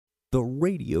The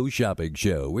Radio Shopping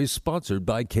Show is sponsored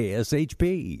by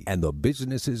KSHP and the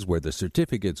businesses where the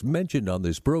certificates mentioned on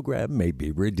this program may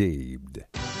be redeemed.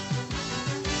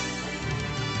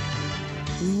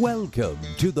 Welcome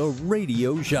to the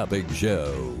Radio Shopping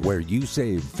Show, where you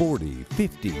save 40,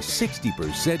 50,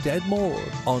 60% and more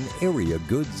on area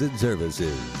goods and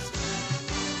services.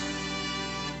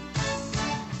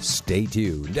 Stay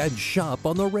tuned and shop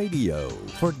on the radio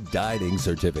for dining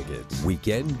certificates,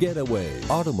 weekend getaway,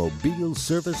 automobile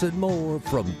service, and more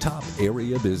from top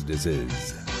area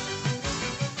businesses.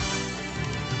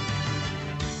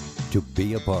 To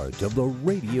be a part of the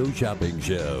Radio Shopping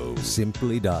Show,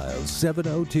 simply dial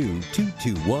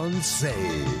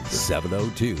 702-221-SAVE,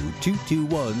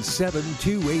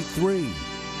 702-221-7283.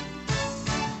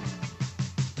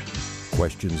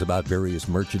 Questions about various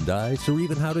merchandise or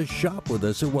even how to shop with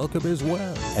us are welcome as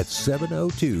well at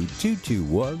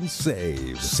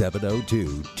 702-221-SAVE,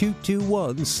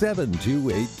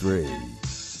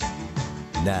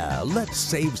 702-221-7283. Now, let's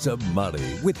save some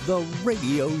money with the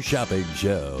Radio Shopping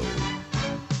Show.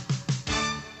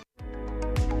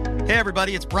 Hey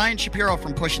everybody, it's Brian Shapiro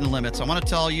from Pushing the Limits. I want to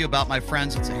tell you about my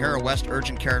friends at Sahara West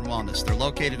Urgent Care and Wellness. They're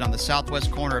located on the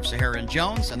southwest corner of Sahara and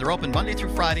Jones, and they're open Monday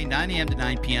through Friday, 9 a.m. to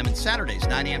 9 p.m., and Saturdays,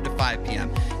 9 a.m. to 5 p.m.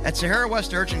 At Sahara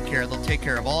West Urgent Care, they'll take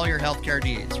care of all your healthcare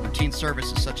needs, routine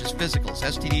services such as physicals,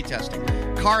 STD testing,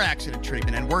 car accident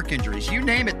treatment, and work injuries. You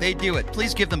name it, they do it.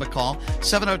 Please give them a call,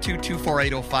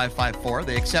 702-248-0554.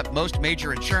 They accept most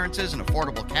major insurances and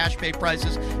affordable cash pay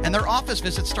prices, and their office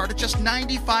visits start at just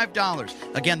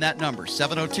 $95. Again, that number,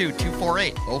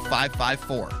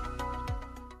 702-248-0554.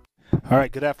 All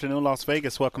right, good afternoon, Las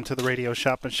Vegas. Welcome to the Radio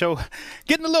Shopping Show.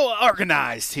 Getting a little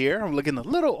organized here. I'm looking a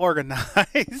little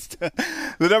organized. The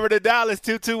number to dial is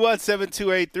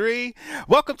 221-7283.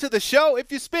 Welcome to the show.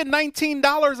 If you spend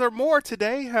 $19 or more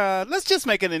today, let's just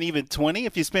make it an even 20.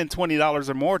 If you spend $20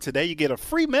 or more today, you get a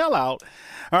free mail out.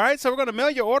 All right, so we're going to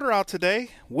mail your order out today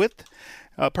with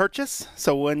purchase.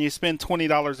 So when you spend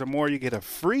 $20 or more, you get a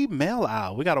free mail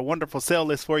out. We got a wonderful sale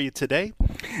list for you today.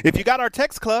 If you got our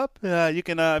text club, you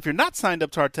can, if you're not signed up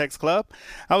to our text club,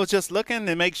 I was just looking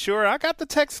to make sure I got the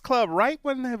text club right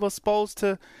when it was supposed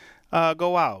to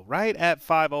go out, right at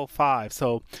 5:05.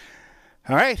 So,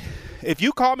 all right, if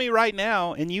you call me right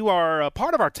now and you are a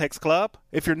part of our text club,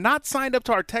 if you're not signed up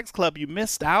to our text club, you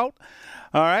missed out.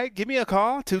 All right, give me a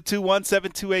call,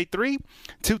 221-7283,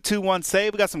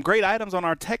 221-SAVE. We got some great items on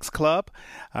our text club.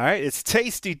 All right, it's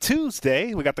Tasty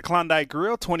Tuesday. We got the Klondike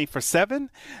Grill, 20 for 7.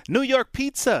 New York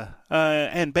Pizza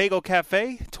and Bagel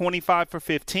Cafe, 25 for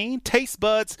 15. Taste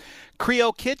Buds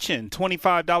Creole Kitchen,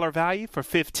 $25 value for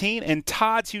 15. And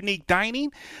Todd's Unique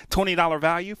Dining, $20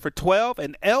 value for 12.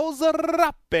 And El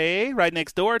Zarape, right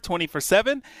next door, 20 for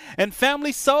 7. And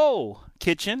Family Soul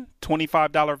Kitchen,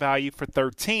 $25 value for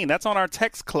 13. That's on our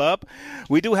text club.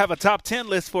 We do have a top 10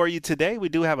 list for you today. We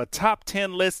do have a top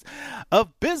 10 list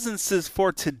of businesses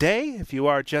for today. If you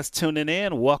are just tuning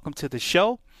in, welcome to the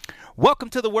show.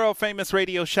 Welcome to the world famous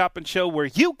Radio Shopping Show, where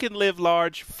you can live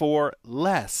large for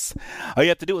less. All you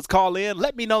have to do is call in,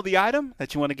 let me know the item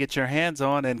that you want to get your hands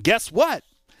on, and guess what?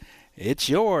 It's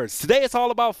yours. Today it's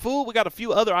all about food. We got a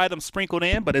few other items sprinkled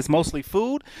in, but it's mostly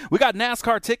food. We got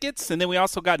NASCAR tickets, and then we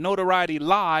also got Notoriety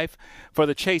Live for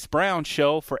the Chase Brown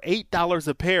Show for $8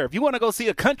 a pair. If you want to go see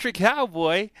a country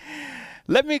cowboy,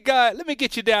 let me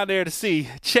get you down there to see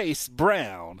Chase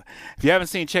Brown. If you haven't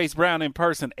seen Chase Brown in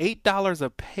person, $8 a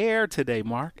pair today,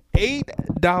 Mark.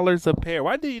 $8 a pair.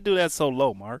 Why do you do that so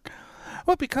low, Mark?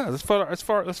 Well, because it's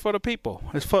for the people.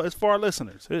 It's for our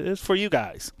listeners. It's for you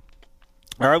guys.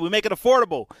 All right, we make it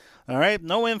affordable. All right,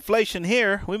 no inflation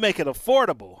here. We make it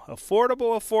affordable.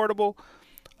 Affordable.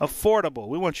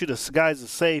 We want you guys to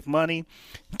save money,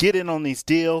 get in on these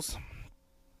deals,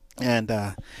 and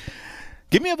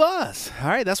give me a buzz. All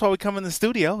right, that's why we come in the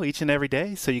studio each and every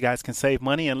day, so you guys can save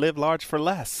money and live large for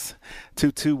less.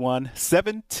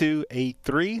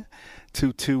 221-7283.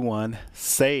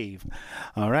 221-SAVE.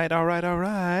 All right.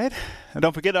 And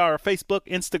don't forget our Facebook,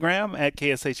 Instagram at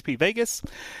KSHP Vegas.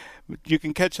 You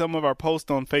can catch some of our posts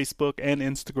on Facebook and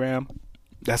Instagram.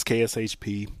 That's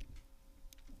KSHP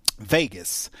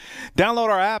Vegas. Download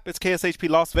our app. It's KSHP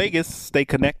Las Vegas. Stay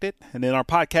connected. And then our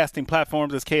podcasting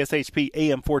platforms is KSHP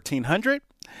AM 1400.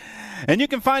 And you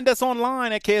can find us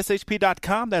online at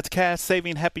KSHP.com. That's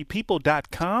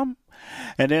cashsavinghappypeople.com.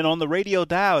 And then on the radio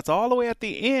dial, it's all the way at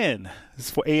the end.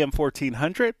 It's for AM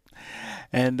 1400.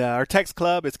 And our text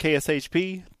club is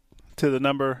KSHP to the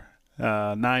number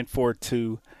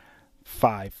 94253.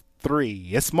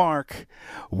 It's Mark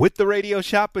with the Radio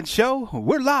Shopping Show.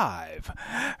 We're live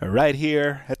right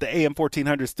here at the AM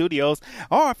 1400 studios.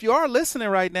 Or if you are listening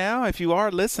right now, I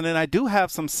do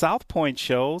have some South Point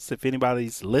shows if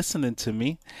anybody's listening to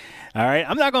me. All right.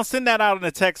 I'm not going to send that out in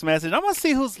a text message. I'm going to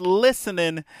see who's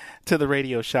listening to the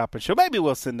Radio Shopping Show. Maybe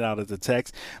we'll send it out as a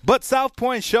text. But South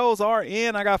Point shows are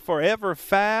in. I got Forever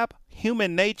Fab,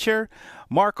 Human Nature,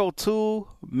 Mark O'Toole,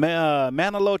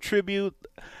 Manilow Tribute,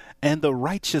 and the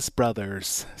Righteous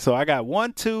Brothers. So I got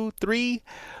 4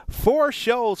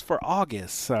 shows for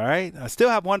August. All right. I still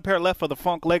have one pair left for the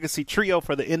Funk Legacy Trio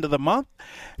for the end of the month.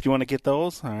 If you want to get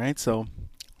those. All right. So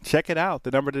check it out. The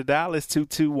number to dial is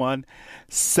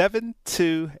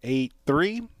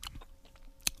 221-7283.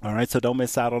 All right, so don't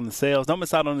miss out on the sales. Don't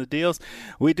miss out on the deals.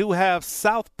 We do have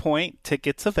South Point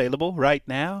tickets available right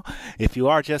now. If you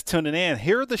are just tuning in,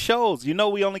 here are the shows. You know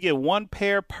we only get one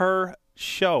pair per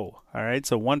show. All right,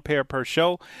 so one pair per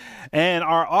show. And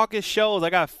our August shows,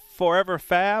 I got Forever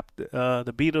Fab,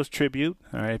 the Beatles tribute.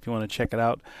 All right, if you want to check it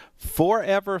out.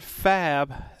 Forever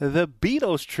Fab, the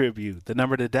Beatles tribute. The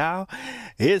number to dial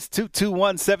is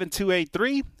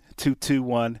 221-7283,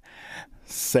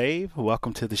 221-SAVE.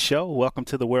 Welcome to the show. Welcome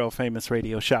to the world famous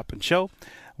Radio Shopping Show,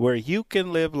 where you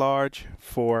can live large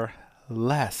for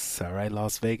less. All right,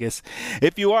 Las Vegas.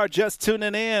 If you are just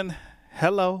tuning in,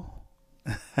 hello.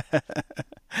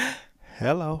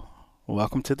 Hello.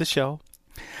 Welcome to the show.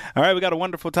 All right, we got a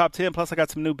wonderful top 10. Plus, I got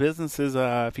some new businesses.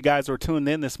 If you guys were tuned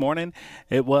in this morning,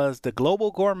 it was the Global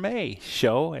Gourmet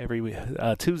Show every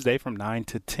Tuesday from 9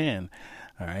 to 10.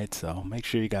 All right, so make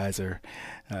sure you guys are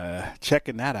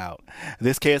checking that out.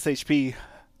 This KSHP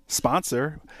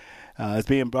sponsor is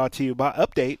being brought to you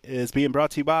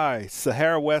by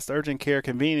Sahara West Urgent Care,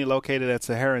 conveniently located at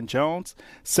Sahara and Jones.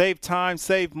 Save time,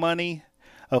 save money.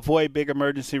 Avoid big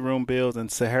emergency room bills at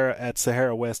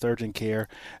Sahara West Urgent Care.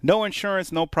 No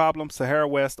insurance, no problem. Sahara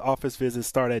West office visits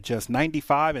start at just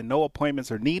 $95 and no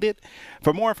appointments are needed.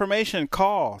 For more information,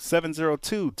 call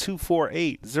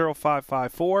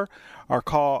 702-248-0554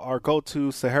 or go to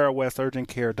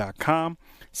SaharaWestUrgentCare.com.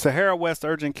 Sahara West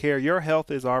Urgent Care, your health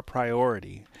is our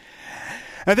priority.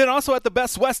 And then also at the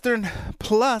Best Western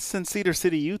Plus in Cedar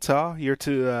City, Utah, you're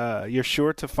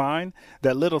sure to find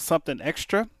that little something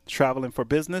extra traveling for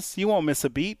business. You won't miss a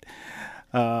beat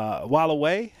while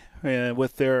away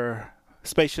with their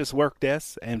spacious work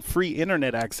desks and free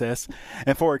internet access.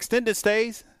 And for extended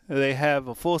stays, they have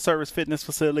a full-service fitness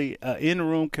facility,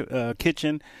 in-room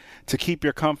kitchen to keep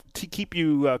you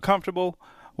comfortable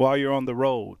while you're on the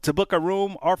road. To book a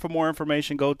room or for more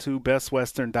information, go to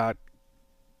bestwestern.com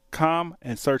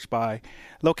and search by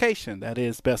location. That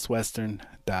is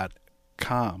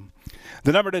bestwestern.com.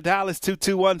 The number to dial is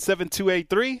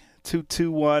 221-7283,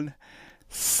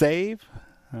 221-SAVE.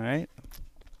 All right.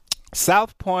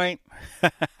 South Point.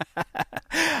 I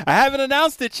haven't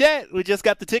announced it yet. We just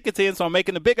got the tickets in, so I'm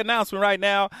making a big announcement right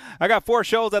now. I got 4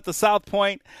 shows at the South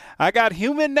Point. I got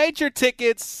Human Nature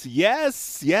tickets.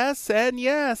 Yes, yes, and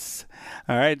yes.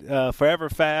 All right. Forever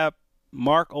Fab,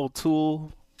 Mark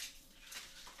O'Toole.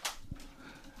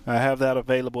 I have that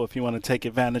available if you want to take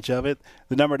advantage of it.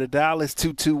 The number to dial is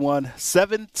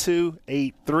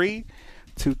 221-7283,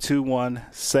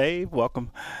 221-SAVE.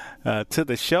 Welcome to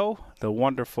the show, the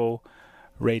wonderful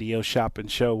Radio Shopping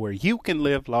Show where you can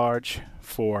live large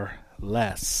for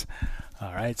less.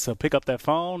 All right, so pick up that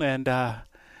phone and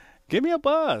give me a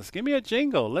buzz. Give me a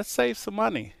jingle. Let's save some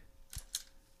money.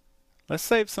 Let's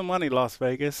save some money, Las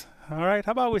Vegas. All right,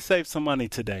 how about we save some money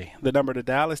today? The number to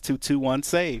dial is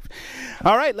 221-SAVE.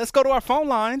 All right, let's go to our phone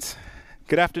lines.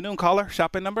 Good afternoon, caller.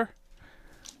 Shopping number?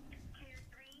 2350559.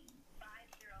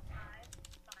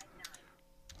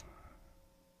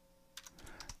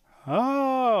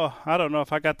 Oh, I don't know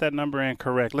if I got that number in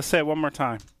correct. Let's say it one more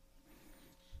time.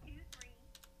 2350559.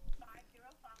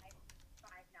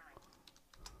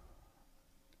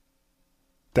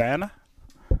 Diana?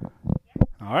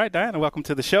 All right, Diana, welcome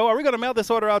to the show. Are we going to mail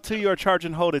this order out to you or charge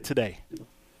and hold it today?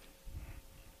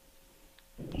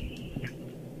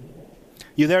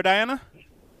 You there, Diana?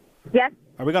 Yes.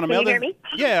 Are we going to mail this? Can you hear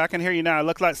me? Yeah, I can hear you now.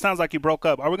 It sounds like you broke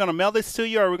up. Are we going to mail this to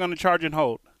you or are we going to charge and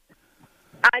hold?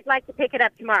 I'd like to pick it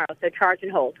up tomorrow, so charge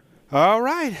and hold. All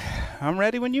right. I'm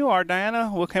ready when you are, Diana.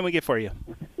 What can we get for you?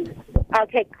 I'll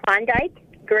take Klondike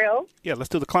Grill. Yeah, let's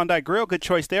do the Klondike Grill. Good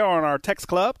choice there on our Text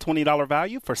Club. $20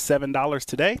 value for $7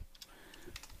 today.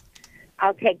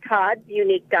 I'll take Todd's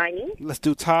Unique Dining. Let's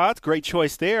do Todd's. Great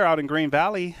choice there out in Green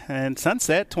Valley and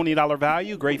Sunset. $20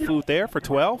 value. Great food there for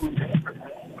 $12.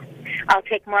 I'll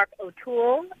take Mark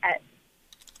O'Toole at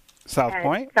South at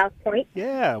Point? South Point.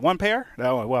 Yeah, one pair?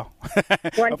 Oh, well,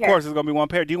 One of pair. course it's going to be one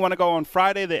pair. Do you want to go on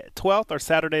Friday the 12th or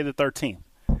Saturday the 13th?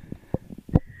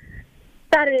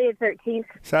 Saturday the 13th.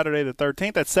 Saturday the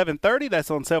 13th at 7:30. That's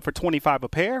on sale for $25 a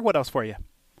pair. What else for you?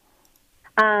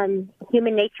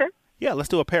 Human Nature. Yeah, let's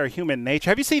do a pair of Human Nature.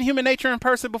 Have you seen Human Nature in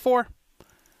person before?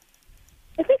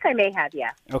 I think I may have,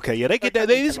 yeah. Okay, yeah,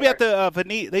 they used to be at the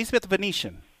they used to be at the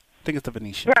Venetian. I think it's the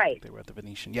Venetian. Right. They were at the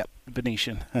Venetian. Yep,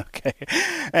 Venetian. Okay.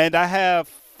 And I have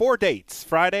 4 dates.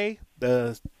 Thursday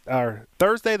the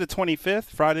 25th,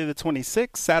 Friday the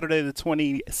 26th, Saturday the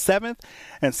 27th,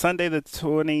 and Sunday the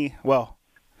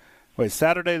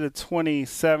Saturday the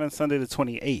 27th, Sunday the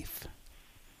 28th.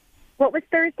 What was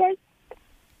Thursday?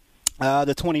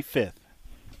 The 25th.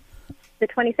 The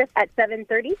 25th at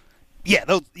 7:30? Yeah,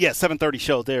 7:30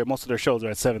 shows there. Most of their shows are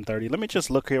at 7:30. Let me just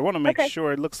look here. I want to make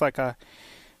sure. It looks like the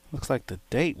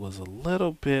date was a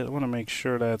little bit. I want to make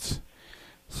sure that's.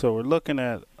 So we're looking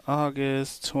at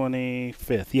August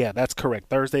 25th. Yeah, that's correct.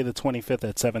 Thursday the 25th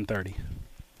at 7:30.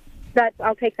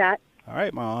 I'll take that. All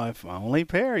right, my only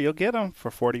pair. You'll get them for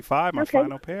 $45. My Okay.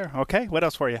 final pair. Okay, what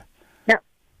else for you? No,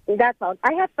 that's all.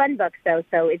 I have fun books, though,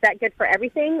 so is that good for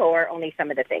everything or only some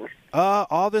of the things?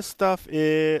 All this stuff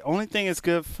is only thing it's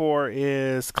good for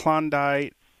is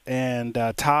Klondike and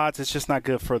Todd's. It's just not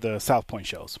good for the South Point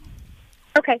shows.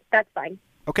 Okay, that's fine.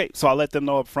 Okay, so I'll let them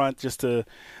know up front. Just to,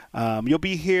 you'll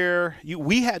be here. Do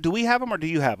we have them or do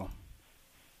you have them?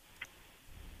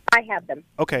 I have them.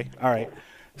 Okay, all right.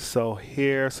 So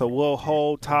we'll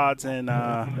hold Todd's and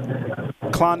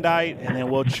Klondike, and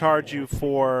then we'll charge you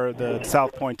for the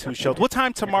South Point 2 shows. What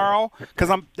time tomorrow?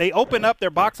 Because they open up, their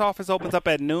box office opens up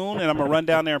at noon, and I'm going to run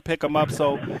down there and pick them up.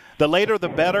 So the later the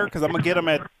better, because I'm going to get them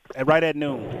right at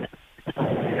noon.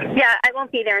 Yeah, I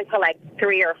won't be there until like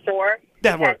 3 or 4.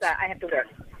 That works. I have to work.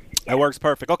 That works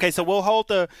perfect. Okay, so we'll hold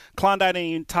the Klondike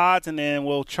and Todd's, and then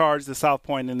we'll charge the South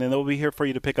Point, and then they'll be here for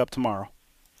you to pick up tomorrow.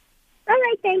 All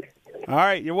right, thanks. All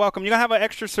right, you're welcome. You're going to have an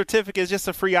extra certificate. It's just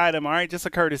a free item, all right? Just a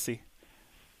courtesy.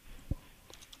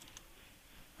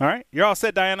 All right, you're all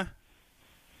set, Diana?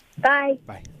 Bye.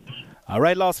 Bye. All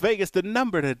right, Las Vegas, the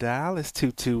number to dial is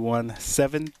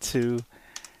 221-7283.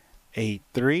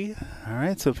 All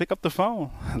right, so pick up the phone.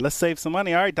 Let's save some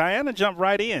money. All right, Diana jumped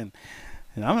right in.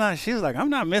 And she was like, I'm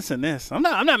not missing this. I'm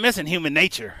not missing Human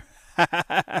Nature.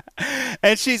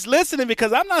 And she's listening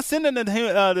because I'm not sending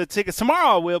the tickets.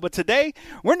 Tomorrow I will, but today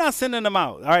we're not sending them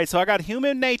out. All right, so I got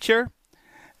Human Nature.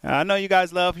 I know you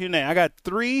guys love Human Nature. I got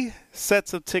 3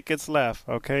 sets of tickets left,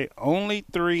 okay? Only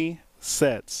 3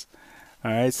 sets.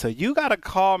 All right, so you got to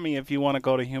call me if you want to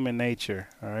go to Human Nature,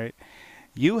 all right?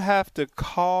 You have to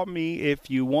call me if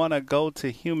you want to go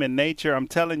to Human Nature. I'm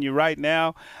telling you right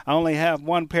now, I only have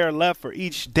 1 pair left for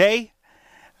each day.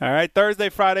 All right, Thursday,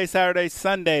 Friday, Saturday,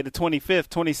 Sunday, the 25th,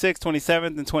 26th,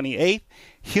 27th, and 28th.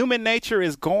 Human Nature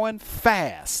is going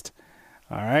fast.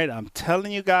 All right, I'm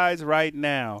telling you guys right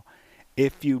now,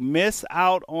 if you miss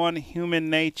out on Human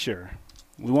Nature,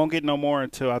 we won't get no more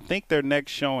until I think their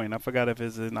next showing. I forgot if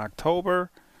it's in October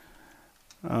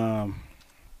or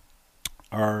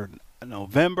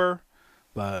November.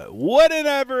 But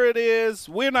whatever it is,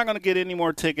 we're not going to get any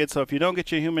more tickets. So if you don't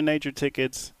get your Human Nature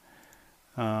tickets,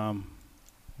 we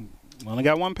only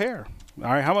got 1 pair. All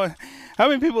right, how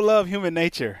many people love Human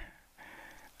Nature?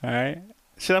 All right,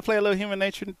 should I play a little Human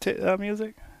Nature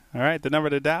music? All right, the number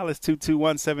to dial is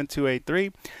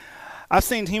 221-7283. I've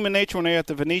seen Human Nature when they're at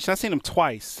the Venetian. I've seen them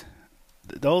twice.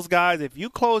 Those guys, if you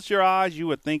closed your eyes, you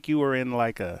would think you were in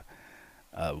like a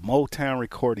Motown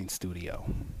recording studio.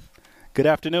 Good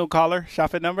afternoon, caller.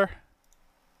 Shop it number.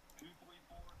 234-3178.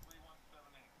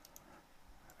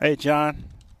 Hey, John.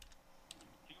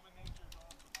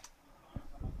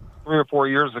 3 or 4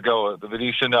 years ago at the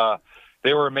Venetian,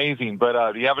 they were amazing.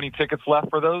 But do you have any tickets left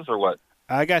for those or what?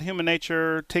 I got Human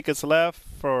Nature tickets left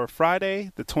for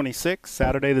Friday the 26th,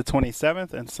 Saturday the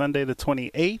 27th, and Sunday the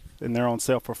 28th, and they're on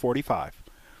sale for $45.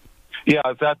 Yeah,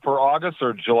 is that for August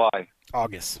or July?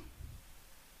 August.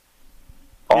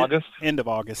 August? End of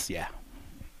August, yeah.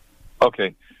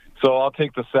 Okay, so I'll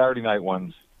take the Saturday night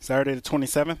ones. Saturday the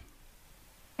 27th?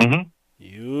 Mm-hmm.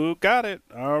 You got it.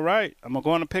 All right. I'm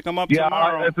going to pick them up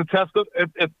tomorrow. It's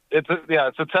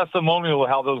a testimonial of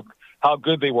how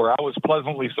good they were. I was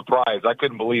pleasantly surprised. I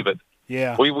couldn't believe it.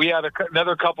 Yeah. We had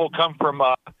another couple come from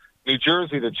New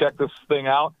Jersey to check this thing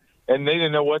out, and they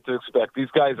didn't know what to expect. These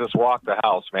guys just rocked the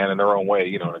house, man, in their own way.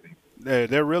 You know what I mean?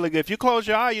 They're really good. If you close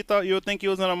your eye, you would think you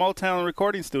was in a Motown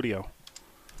recording studio.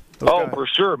 For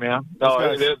sure, man.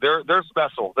 No, they're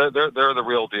special. They're the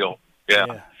real deal.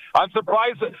 Yeah. I'm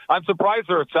surprised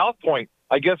they're at South Point.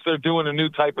 I guess they're doing a new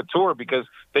type of tour because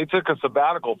they took a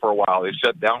sabbatical for a while. They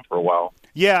shut down for a while.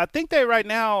 Yeah, I think they right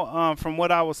now, from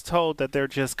what I was told, that they're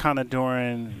just kind of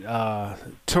doing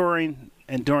touring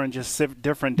and during just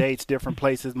different dates, different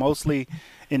places, mostly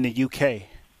in the UK.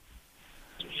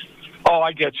 Oh,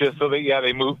 I get you. So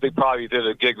they moved. They probably did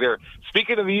a gig there.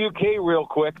 Speaking of the UK, real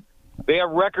quick, they have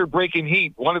record-breaking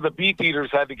heat. One of the beef eaters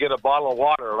had to get a bottle of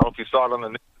water. I don't know if you saw it on the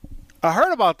news. I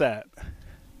heard about that.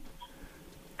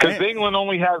 Because England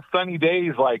only has sunny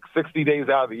days, like 60 days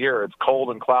out of the year. It's cold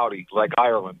and cloudy, like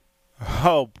Ireland.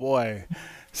 Oh boy!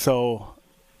 So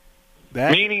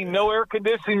that meaning no air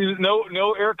conditioning,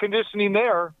 no air conditioning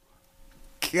there.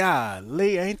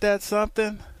 Golly, ain't that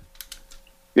something?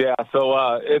 Yeah,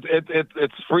 so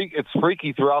it's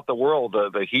freaky throughout the world.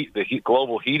 The heat,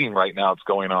 global heating right now it's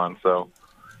going on. So,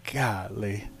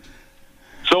 golly.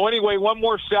 So anyway, one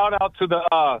more shout out to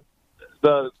the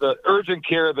urgent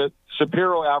care that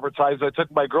Shapiro advertised. I took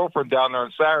my girlfriend down there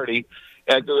on Saturday,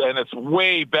 and it's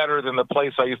way better than the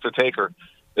place I used to take her.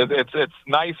 It's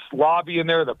nice lobby in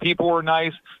there. The people were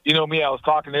nice. You know me, I was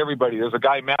talking to everybody. There's a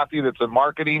guy, Matthew, that's in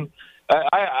marketing.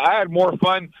 I had more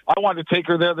fun. I wanted to take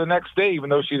her there the next day, even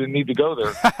though she didn't need to go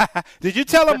there. Did you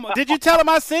tell him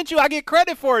I sent you? I get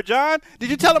credit for it, John. Did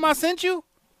you tell him I sent you?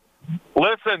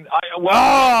 Listen,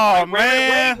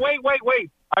 man.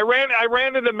 Wait. I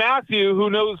ran into Matthew, who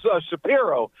knows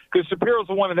Shapiro, because Shapiro's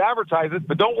the one that advertises.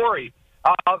 But don't worry,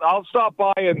 I'll stop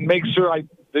by and make sure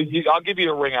I'll give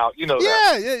you a ring out. You know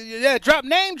that. Yeah.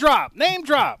 Name drop.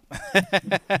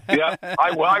 Yeah,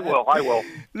 I will.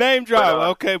 Name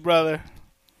drop. Okay, brother.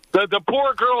 The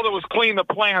poor girl that was cleaning the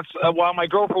plants while my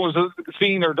girlfriend was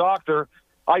seeing her doctor.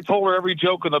 I told her every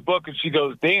joke in the book, and she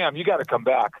goes, "Damn, you got to come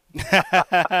back."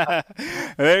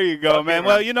 There you go, okay, man.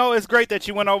 Well, it's great that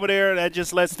you went over there. That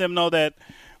just lets them know that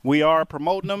we are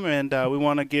promoting them, and we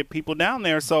want to get people down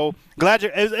there. So glad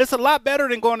it's a lot better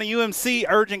than going to UMC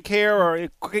Urgent Care or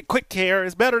Quick Care.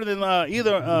 It's better than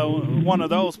either one of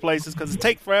those places because it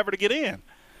takes forever to get in.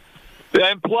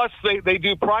 And plus, they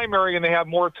do primary, and they have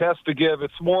more tests to give.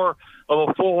 It's more of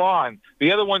a full-on.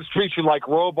 The other ones treat you like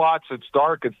robots. It's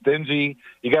dark. It's dingy.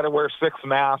 You got to wear 6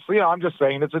 masks. I'm just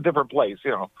saying it's a different place.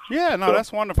 Yeah, no,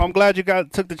 that's wonderful. I'm glad you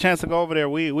took the chance to go over there.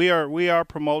 We are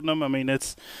promoting them. I mean,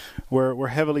 we're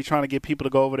heavily trying to get people to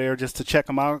go over there just to check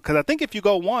them out. Because I think if you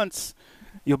go once,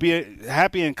 you'll be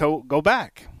happy and go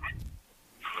back.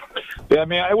 Yeah,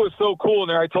 man, it was so cool in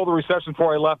there. I told the reception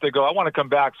before I left, they go, "I want to come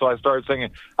back." So I started singing,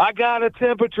 "I got a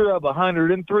temperature of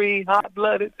 103,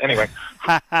 hot-blooded." Anyway.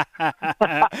 my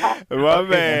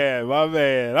man. All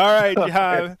right,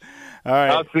 John. All right.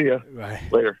 I'll see you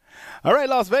later. All right,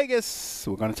 Las Vegas.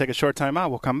 We're going to take a short time out.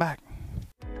 We'll come back.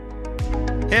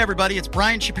 Hey everybody, it's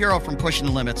Brian Shapiro from Pushing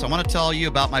the Limits. I want to tell you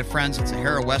about my friends at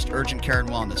Sahara West Urgent Care and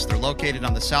Wellness. They're located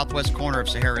on the southwest corner of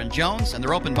Sahara and Jones, and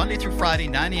they're open Monday through Friday,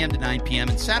 9 a.m. to 9 p.m.,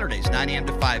 and Saturdays, 9 a.m.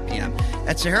 to 5 p.m.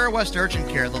 At Sahara West Urgent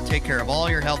Care, they'll take care of all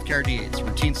your healthcare needs,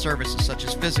 routine services such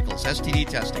as physicals, STD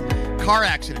testing, car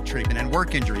accident treatment, and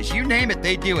work injuries. You name it,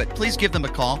 they do it. Please give them a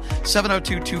call,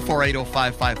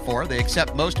 702-248-0554. They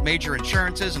accept most major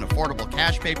insurances and affordable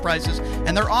cash pay prices,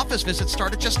 and their office visits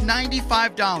start at just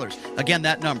 $95. Again,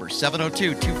 that number,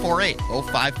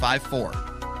 702-248-0554.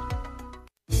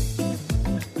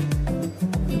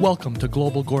 Welcome to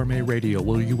Global Gourmet Radio,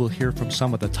 where you will hear from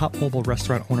some of the top mobile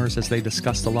restaurant owners as they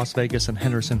discuss the Las Vegas and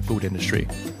Henderson food industry.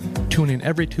 Tune in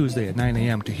every Tuesday at 9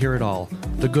 a.m. to hear it all,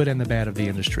 the good and the bad of the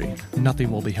industry.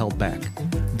 Nothing will be held back.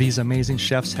 These amazing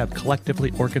chefs have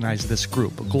collectively organized this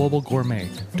group, Global Gourmet,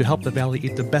 to help the Valley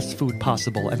eat the best food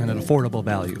possible at an affordable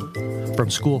value. From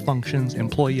school functions,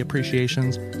 employee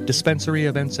appreciations, dispensary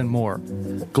events, and more,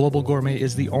 Global Gourmet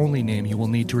is the only name you will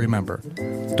need to remember.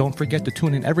 Don't forget to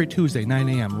tune in every Tuesday, 9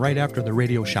 a.m., right after the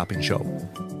radio shopping show.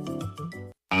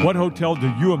 What hotel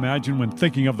do you imagine when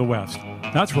thinking of the West?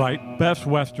 That's right, Best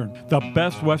Western. The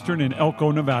Best Western in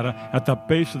Elko, Nevada, at the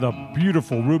base of the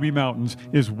beautiful Ruby Mountains,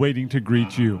 is waiting to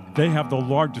greet you. They have the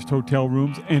largest hotel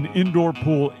rooms and indoor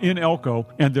pool in Elko,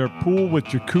 and their pool with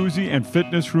jacuzzi and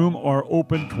fitness room are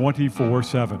open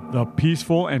 24/7. The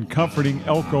peaceful and comforting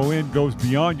Elko Inn goes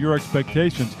beyond your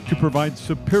expectations to provide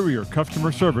superior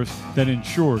customer service that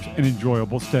ensures an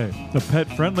enjoyable stay. The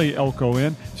pet-friendly Elko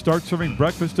Inn starts serving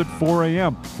breakfast at 4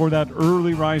 a.m. for that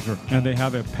early riser, and they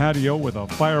have a patio with a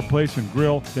fireplace and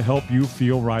grill to help you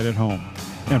feel right at home.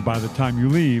 And by the time you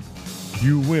leave,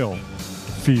 you will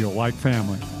feel like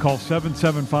family. Call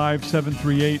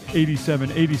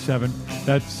 775-738-8787.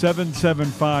 That's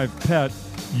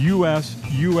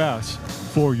 775-PET-US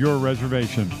for your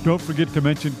reservation. Don't forget to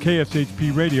mention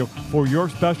KSHP Radio for your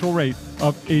special rate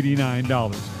of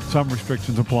 $89. Some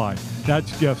restrictions apply.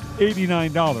 That's just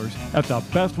 $89 at the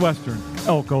Best Western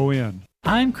Elko Inn.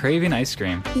 I'm craving ice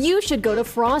cream. You should go to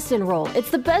Frost & Roll.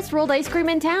 It's the best rolled ice cream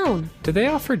in town. Do they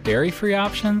offer dairy-free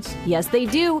options? Yes, they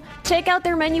do. Check out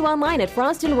their menu online at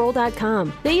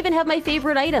frostandroll.com. They even have my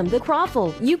favorite item, the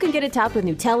Croffle. You can get it topped with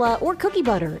Nutella or cookie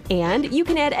butter. And you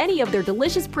can add any of their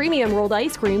delicious premium rolled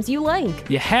ice creams you like.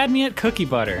 You had me at cookie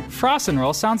butter. Frost &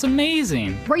 Roll sounds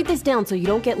amazing. Write this down so you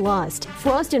don't get lost.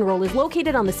 Frost & Roll is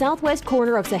located on the southwest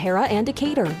corner of Sahara and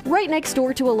Decatur, right next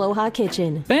door to Aloha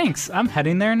Kitchen. Thanks. I'm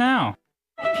heading there now.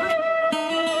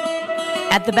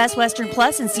 At the Best Western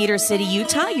Plus in Cedar City,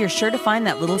 Utah, you're sure to find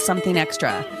that little something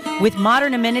extra. With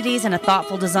modern amenities and a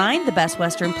thoughtful design, the Best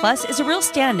Western Plus is a real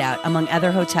standout among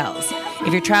other hotels.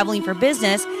 If you're traveling for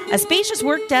business, a spacious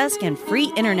work desk and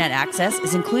free internet access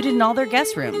is included in all their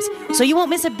guest rooms, so you won't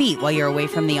miss a beat while you're away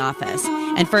from the office.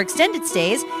 And for extended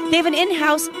stays, they have an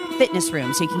in-house fitness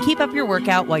room so you can keep up your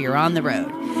workout while you're on the road.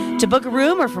 To book a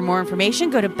room or for more information,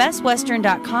 go to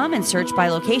bestwestern.com and search by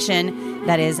location.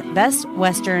 That is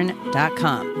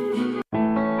bestwestern.com.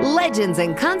 Legends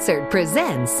in Concert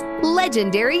presents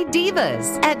Legendary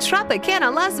Divas at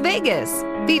Tropicana Las Vegas,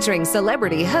 featuring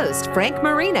celebrity host Frank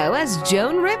Marino as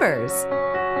Joan Rivers,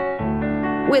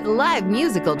 with live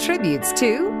musical tributes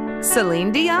to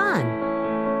Celine Dion,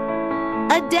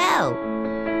 Adele,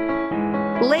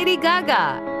 Lady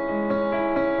Gaga,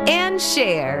 and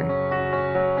Cher.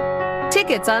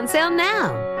 Tickets on sale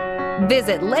now.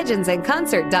 Visit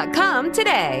legendsandconcert.com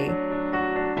today.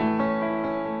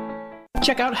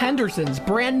 Check out Henderson's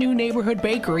brand new neighborhood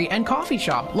bakery and coffee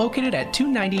shop located at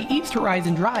 290 East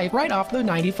Horizon Drive right off the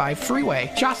 95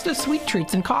 freeway. Shasta Sweet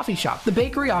Treats and Coffee Shop. The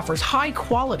bakery offers high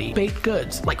quality baked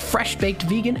goods like fresh baked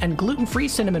vegan and gluten-free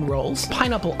cinnamon rolls,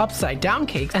 pineapple upside down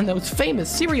cakes, and those famous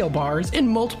cereal bars in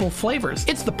multiple flavors.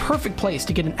 It's the perfect place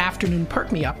to get an afternoon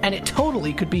perk-me-up, and it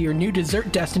totally could be your new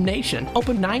dessert destination.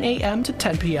 Open 9 a.m. to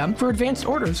 10 p.m. For advanced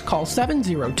orders, call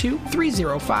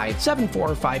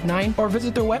 702-305-7459 or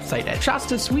visit their website at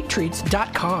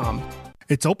ShastaSweetTreats.com.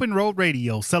 It's Open Road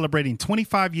Radio, celebrating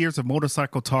 25 years of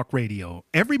motorcycle talk radio.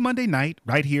 Every Monday night,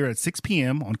 right here at 6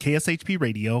 p.m. on KSHP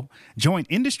Radio, join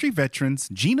industry veterans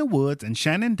Gina Woods and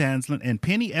Shannon Danslin and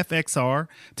Penny FXR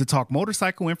to talk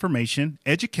motorcycle information,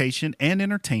 education, and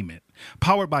entertainment.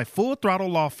 Powered by Full Throttle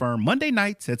Law Firm, Monday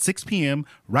nights at 6 p.m.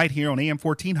 right here on AM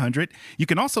 1400. You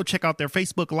can also check out their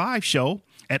Facebook Live show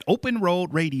at Open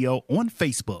Road Radio on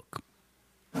Facebook.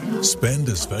 Spend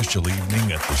a special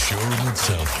evening at the showroom at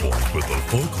South Point with the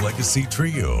Folk Legacy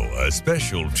Trio, a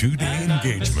special 2-day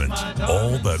engagement.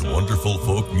 All that wonderful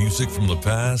folk music from the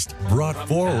past brought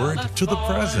forward to the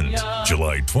present.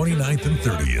 July 29th and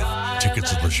 30th.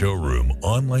 Tickets at the showroom,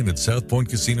 online at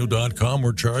southpointcasino.com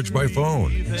or charged by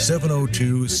phone,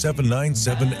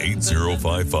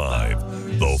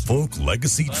 702-797-8055. The Folk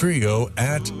Legacy Trio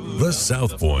at the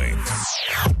South Point.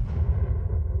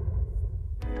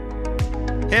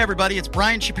 Hey everybody, it's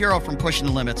Brian Shapiro from Pushing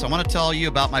the Limits. I want to tell you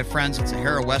about my friends at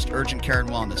Sahara West Urgent Care and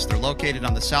Wellness. They're located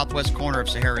on the southwest corner of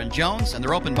Sahara and Jones, and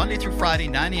they're open Monday through Friday,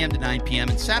 9 a.m. to 9 p.m.,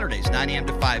 and Saturdays, 9 a.m.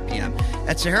 to 5 p.m.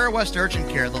 At Sahara West Urgent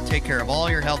Care, they'll take care of all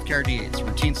your healthcare needs,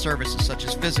 routine services such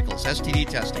as physicals, STD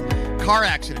testing, car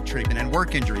accident treatment, and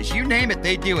work injuries. You name it,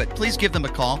 they do it. Please give them a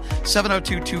call,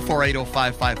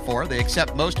 702-248-0554. They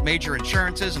accept most major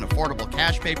insurances and affordable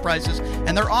cash pay prices,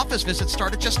 and their office visits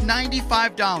start at just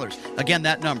 $95. Again,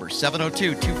 that number,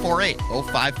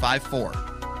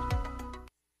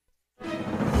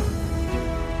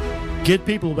 702-248-0554. Get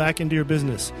people back into your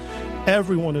business.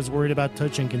 Everyone is worried about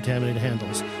touching contaminated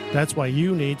handles. That's why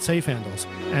you need Safe Handles,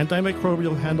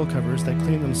 antimicrobial handle covers that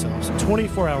clean themselves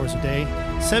 24 hours a day,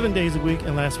 7 days a week,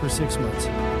 and last for 6 months.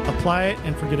 Apply it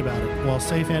and forget about it, while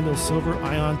Safe Handles Silver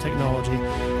Ion technology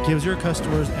gives your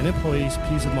customers and employees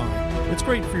peace of mind. It's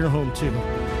great for your home, too.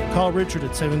 Call Richard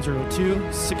at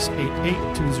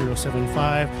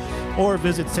 702-688-2075 or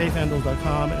visit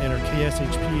safehandles.com and enter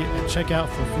KSHP at checkout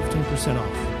for 15%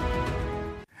 off.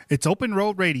 It's Open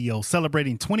Road Radio,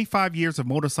 celebrating 25 years of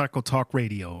motorcycle talk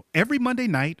radio. Every Monday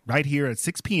night, right here at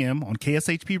 6 p.m. on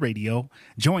KSHP Radio,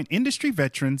 join industry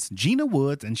veterans Gina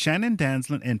Woods and Shannon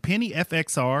Danslin and Penny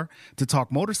FXR to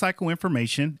talk motorcycle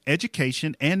information,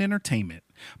 education, and entertainment.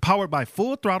 Powered by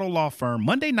Full Throttle Law Firm,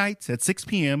 Monday nights at 6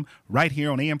 p.m. right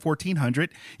here on AM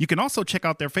 1400. You can also check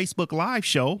out their Facebook Live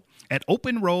show at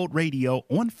Open Road Radio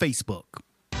on Facebook.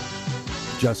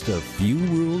 Just a few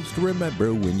rules to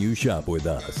remember when you shop with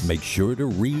us. Make sure to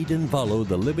read and follow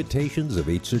the limitations of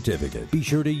each certificate. Be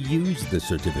sure to use the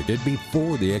certificate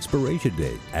before the expiration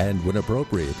date. And when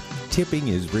appropriate, tipping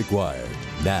is required.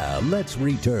 Now, let's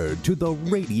return to the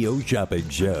Radio Shopping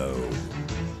Show.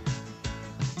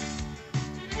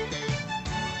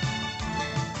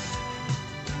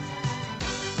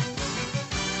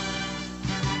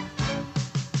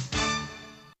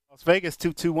 Las Vegas,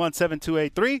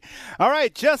 221-7283. All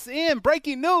right, just in,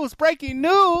 breaking news. We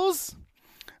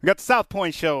got the South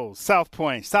Point shows. South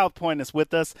Point is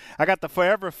with us. I got the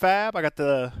Forever Fab. I got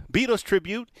the Beatles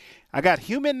tribute. I got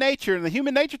Human Nature. And the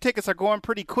Human Nature tickets are going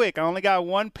pretty quick. I only got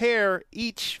one pair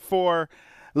each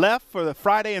left for the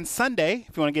Friday and Sunday,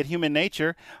 if you want to get Human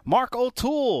Nature. Mark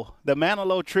O'Toole, the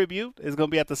Manilow tribute, is going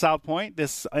to be at the South Point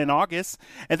in August.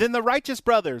 And then the Righteous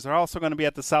Brothers are also going to be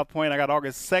at the South Point. I got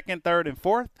August 2nd, 3rd, and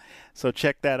 4th. So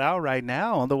check that out right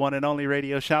now on the one and only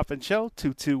Radio Shopping Show,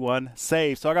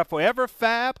 221-SAVE. So I got Forever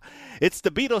Fab. It's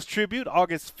the Beatles tribute,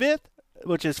 August 5th,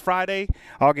 which is Friday,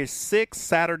 August 6th,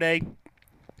 Saturday.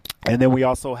 And then we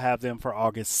also have them for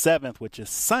August 7th, which is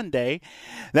Sunday.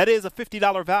 That is a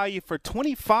 $50 value for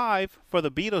 $25 for the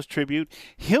Beatles tribute.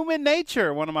 Human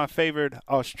Nature, one of my favorite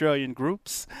Australian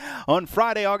groups, on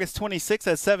Friday, August 26th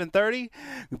at 7:30.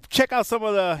 Check out some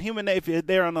of the Human Nature.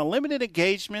 They're on a limited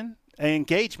engagement.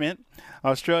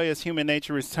 Australia's Human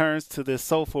Nature returns to their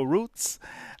soulful roots.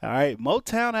 All right,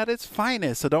 Motown at its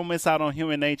finest, so don't miss out on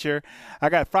Human Nature. I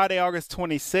got Friday, August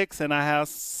 26th, and I have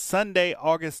Sunday,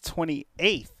 August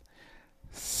 28th.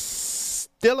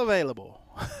 Still available.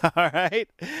 All right.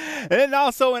 And then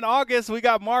also in August, we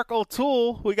got Mark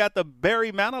O'Toole. We got the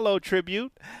Barry Manilow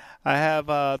tribute. I have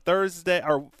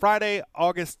Friday,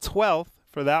 August 12th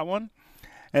for that one.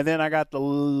 And then I got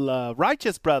the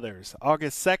Righteous Brothers,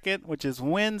 August 2nd, which is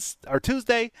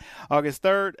Tuesday, August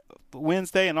 3rd,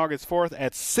 Wednesday, and August 4th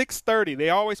at 6:30. They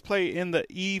always play in the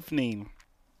evening.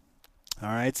 All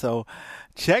right, so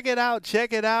check it out.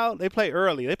 They play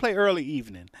early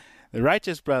evening. The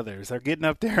Righteous Brothers are getting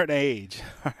up there in age.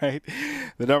 All right.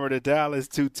 The number to dial is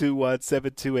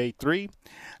 221-7283.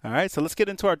 All right. So let's get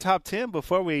into our top 10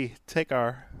 before we take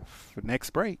our next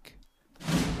break.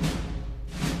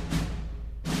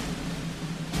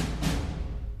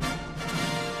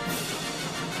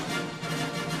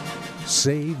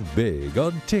 Save big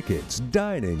on tickets,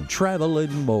 dining, travel,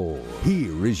 and more.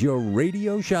 Here is your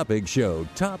Radio Shopping Show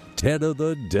Top 10 of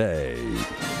the day.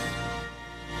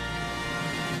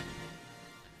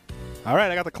 All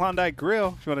right, I got the Klondike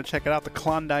Grill. If you want to check it out, the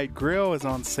Klondike Grill is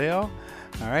on sale.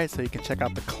 All right, so you can check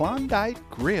out the Klondike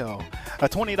Grill. A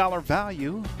 $20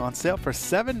 value on sale for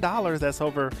 $7. That's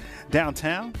over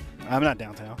downtown. I'm not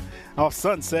downtown. Off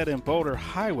Sunset and Boulder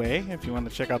Highway. If you want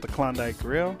to check out the Klondike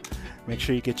Grill, make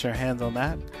sure you get your hands on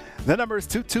that. The number is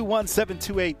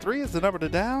 221-7283 is the number to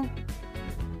dial.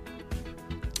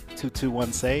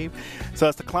 221-SAVE. So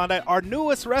that's the Klondike. Our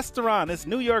newest restaurant is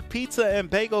New York Pizza and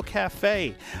Bagel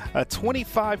Cafe. A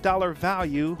 $25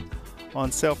 value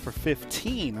on sale for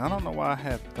 $15. I don't know why I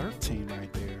have 13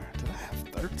 right there. Did I have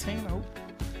 13? Oh,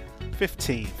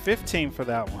 15. 15 for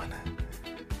that one.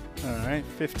 All right,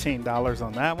 $15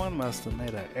 on that one. Must have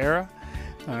made an error.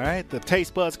 All right, the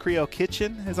Taste Buds Creole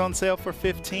Kitchen is on sale for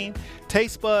 $15.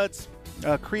 Taste Buds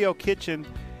Creole Kitchen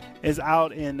is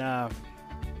out in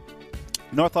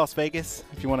North Las Vegas.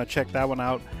 If you want to check that one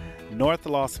out, North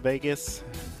Las Vegas.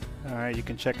 All right, you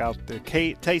can check out the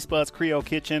Taste Buds Creole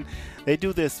Kitchen. They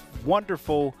do this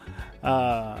wonderful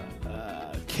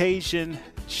Cajun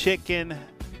chicken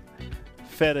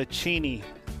fettuccine.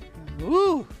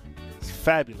 Woo! It's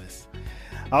fabulous.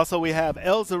 Also, we have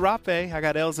El Zarape. I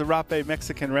got El Zarape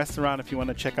Mexican Restaurant. If you want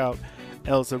to check out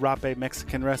El Zarape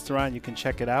Mexican Restaurant, you can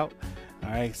check it out. All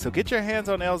right, so get your hands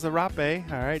on El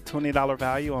Zarape. All right, $20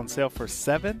 value on sale for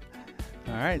 $7.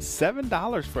 All right,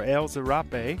 $7 for El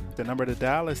Zarape. The number to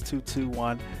dial is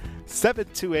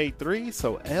 221-7283.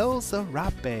 So El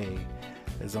Zarape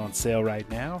is on sale right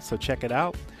now, so check it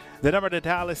out. The number to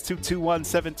dial is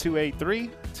 221-7283,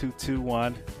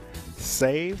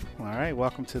 221-SAVE. All right,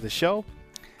 welcome to the show.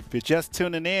 If you're just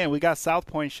tuning in, we got South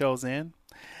Point shows in.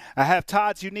 I have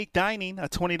Todd's Unique Dining, a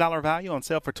 $20 value on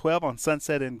sale for $12 on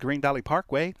Sunset and Green Valley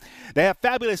Parkway. They have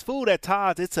fabulous food at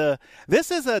Todd's.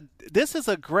 This is a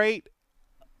great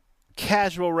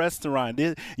casual restaurant.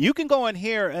 You can go in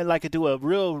here and do a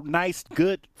real nice,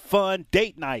 good, fun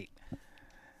date night.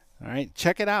 All right,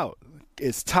 check it out.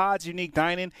 It's Todd's Unique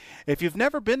Dining. If you've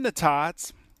never been to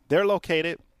Todd's, they're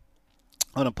located.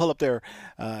 I'm going to pull up their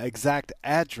exact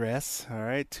address. All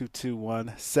right,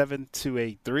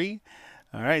 221-7283.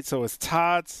 All right, so it's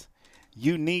Todd's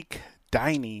Unique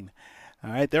Dining.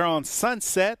 All right, they're on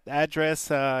Sunset. The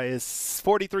address is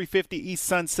 4350 East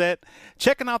Sunset.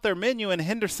 Checking out their menu in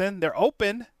Henderson. They're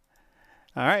open,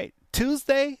 all right,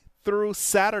 Tuesday through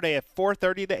Saturday at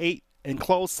 4:30 to 8 and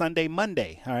closed Sunday,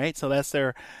 Monday. All right, so that's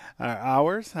their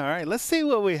hours. All right, let's see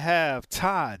what we have.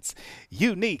 Todd's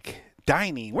Unique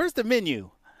Dining. Where's the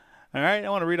menu? All right, I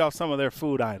want to read off some of their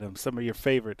food items, some of your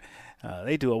favorite.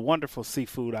 They do a wonderful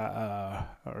seafood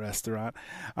restaurant.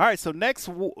 All right, so next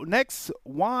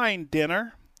wine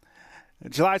dinner,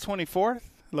 July 24th,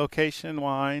 location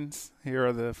wines. Here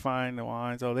are the fine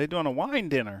wines. Oh, they're doing a wine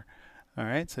dinner. All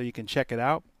right, so you can check it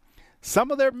out.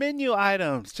 Some of their menu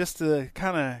items, just to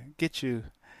kind of get you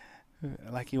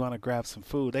like you want to grab some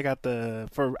food. They got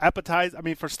for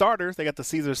starters, they got the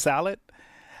Caesar salad.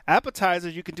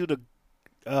 Appetizers, you can do the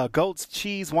goat's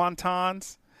cheese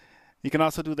wontons. You can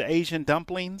also do the Asian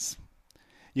dumplings.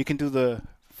 You can do the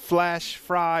flash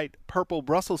fried purple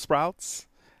Brussels sprouts.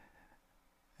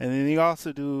 And then you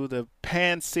also do the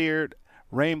pan-seared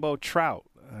rainbow trout.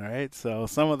 All right, so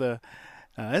some of the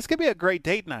this could be a great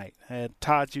date night at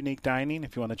Todd's Unique Dining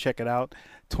if you want to check it out.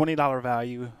 $20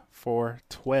 value for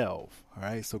 $12. All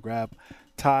right, so grab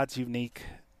Todd's Unique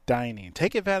Dining.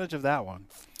 Take advantage of that one.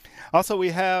 Also, we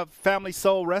have Family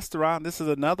Soul Restaurant. This is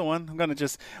another one. What I'm going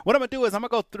to do is I'm going to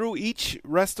go through each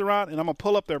restaurant and I'm going to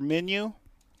pull up their menu.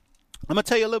 I'm going to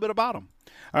tell you a little bit about them.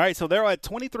 All right, so they're at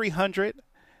 2300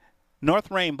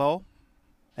 North Rainbow.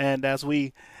 And as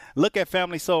we look at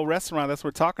Family Soul Restaurant, that's what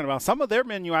we're talking about. Some of their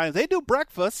menu items, they do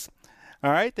breakfast.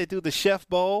 All right, they do the chef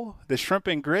bowl, the shrimp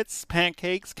and grits,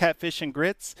 pancakes, catfish and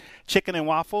grits, chicken and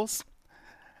waffles.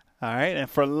 All right, and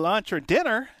for lunch or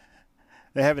dinner,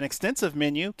 they have an extensive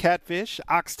menu: catfish,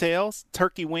 oxtails,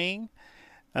 turkey wing,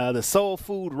 the soul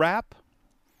food wrap.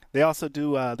 They also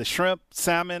do the shrimp,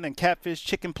 salmon, and catfish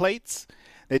chicken plates.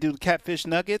 They do the catfish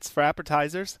nuggets for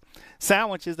appetizers.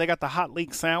 Sandwiches, they got the hot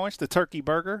leek sandwich, the turkey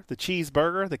burger, the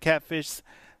cheeseburger, the catfish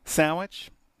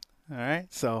sandwich. All right,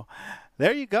 so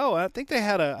there you go. I think they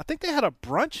had a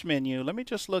brunch menu. Let me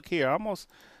just look here.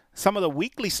 Some of the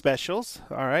weekly specials.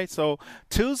 All right, so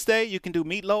Tuesday you can do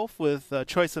meatloaf with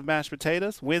choice of mashed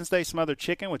potatoes. Wednesday, smothered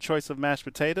chicken with choice of mashed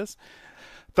potatoes.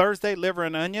 Thursday, liver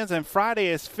and onions. And Friday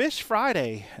is Fish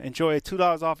Friday. Enjoy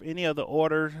 $2 off any of the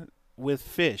order with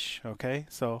fish. Okay,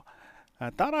 so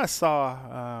I thought I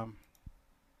saw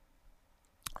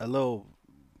a little,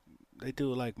 they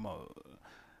do like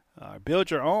build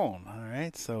your own. All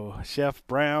right, so Chef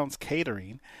Brown's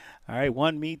Catering. All right,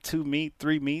 1 meat, 2 meat,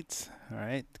 3 meats. All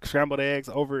right, scrambled eggs,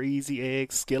 over easy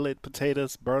eggs, skillet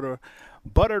potatoes,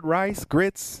 buttered rice,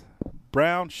 grits,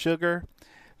 brown sugar,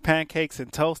 pancakes,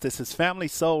 and toast. This is Family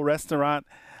Soul Restaurant.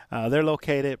 They're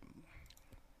located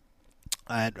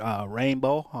at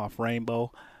Rainbow, off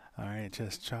Rainbow. All right,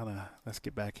 let's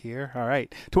get back here. All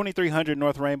right, 2300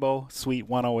 North Rainbow, Suite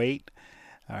 108.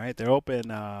 All right, they're open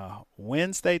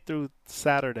Wednesday through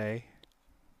Saturday,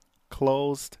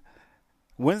 closed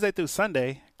Wednesday through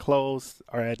Sunday, closed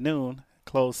or at noon,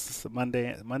 closed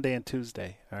Monday and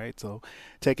Tuesday. All right, so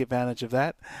take advantage of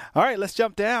that. All right, let's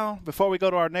jump down before we go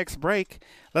to our next break.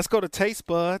 Let's go to Taste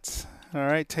Buds. All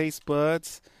right, Taste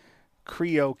Buds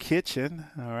Creole Kitchen.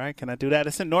 All right, can I do that?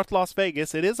 It's in North Las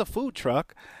Vegas. It is a food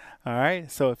truck. All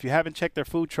right, so if you haven't checked their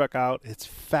food truck out, it's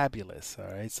fabulous.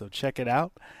 All right, so check it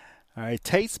out. All right,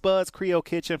 Taste Buds Creole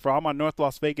Kitchen for all my North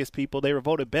Las Vegas people. They were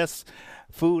voted best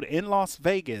food in Las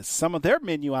Vegas. Some of their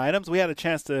menu items, we had a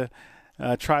chance to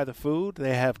try the food.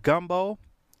 They have gumbo.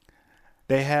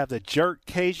 They have the jerk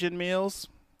Cajun meals.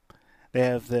 They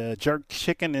have the jerk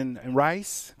chicken and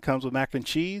rice. Comes with mac and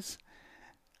cheese.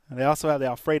 And they also have the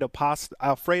Alfredo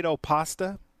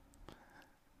pasta.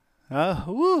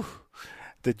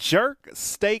 The jerk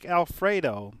steak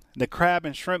Alfredo. The crab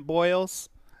and shrimp boils.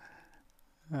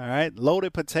 All right,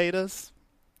 loaded potatoes.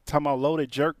 Talking about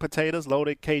loaded jerk potatoes,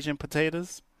 loaded Cajun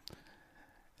potatoes.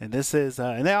 And this is,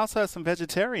 and they also have some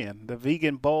vegetarian. The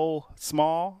vegan bowl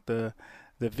small. The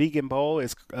vegan bowl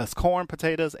is corn,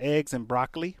 potatoes, eggs, and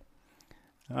broccoli.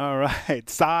 All right,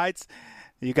 sides.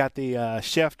 You got the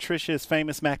Chef Trisha's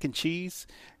famous mac and cheese,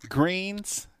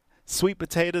 greens, sweet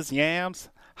potatoes, yams,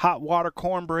 hot water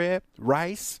cornbread,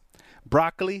 rice,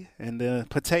 broccoli, and the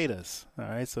potatoes. All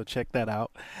right, so check that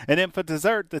out. And then for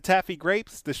dessert, the taffy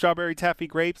grapes, the strawberry taffy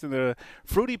grapes, and the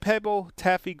fruity pebble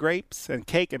taffy grapes, and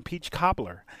cake and peach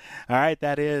cobbler. All right,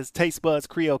 that is Taste Buds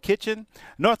Creole Kitchen,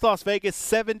 North Las Vegas,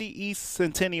 70 East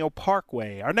Centennial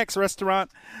Parkway. Our next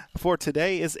restaurant for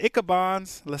today is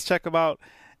Ichabod's. Let's check about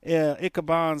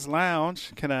Ichabod's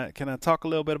Lounge. Can I talk a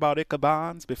little bit about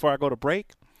Ichabod's before I go to break?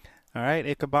 All right,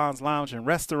 Ichabod's Lounge and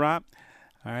Restaurant.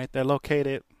 All right, they're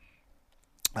located.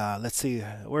 Let's see,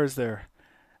 where's their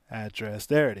address?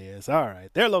 There it is. All right.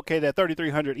 They're located at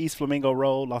 3300 East Flamingo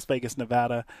Road, Las Vegas,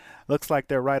 Nevada. Looks like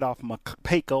they're right off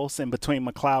Pecos, in between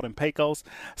McLeod and Pecos.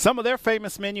 Some of their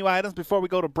famous menu items before we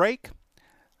go to break.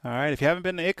 All right, if you haven't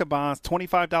been to Ichabod's,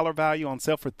 $25 value on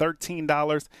sale for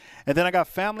 $13. And then I got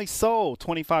Family Soul,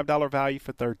 $25 value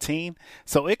for $13.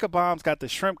 So Ichabod's got the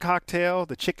shrimp cocktail,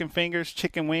 the chicken fingers,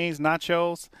 chicken wings,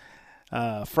 nachos,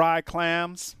 fried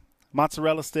clams,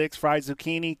 mozzarella sticks, fried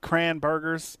zucchini, cran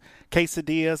burgers,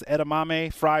 quesadillas,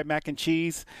 edamame, fried mac and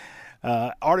cheese,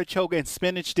 artichoke and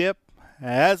spinach dip.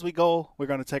 As we go, we're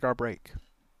going to take our break.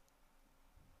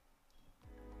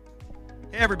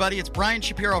 Hey everybody, it's Brian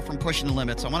Shapiro from Pushing the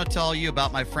Limits. I want to tell you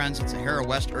about my friends at Sahara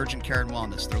West Urgent Care and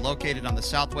Wellness. They're located on the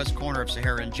southwest corner of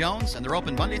Sahara and Jones, and they're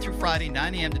open Monday through Friday,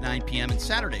 9 a.m. to 9 p.m., and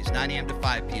Saturdays, 9 a.m. to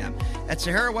 5 p.m. At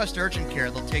Sahara West Urgent Care,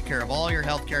 they'll take care of all your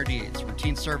healthcare needs,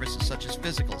 routine services such as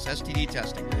physicals, STD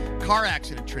testing, car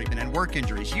accident treatment, and work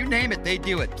injuries. You name it, they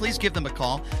do it. Please give them a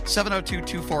call,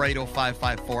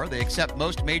 702-248-0554. They accept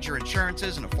most major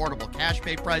insurances and affordable cash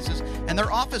pay prices, and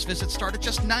their office visits start at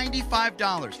just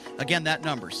 $95. Again, that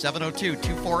number,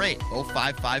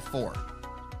 702-248-0554.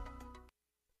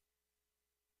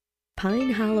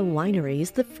 Pine Hollow Winery is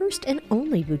the first and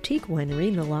only boutique winery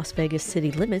in the Las Vegas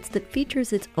city limits that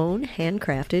features its own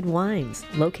handcrafted wines.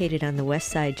 Located on the west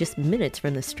side, just minutes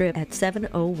from the Strip at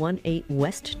 7018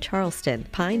 West Charleston,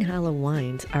 Pine Hollow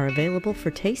wines are available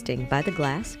for tasting by the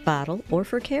glass, bottle, or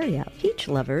for carryout. Peach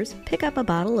lovers, pick up a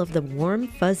bottle of the Warm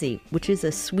Fuzzy, which is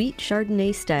a sweet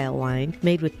Chardonnay-style wine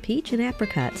made with peach and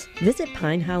apricots. Visit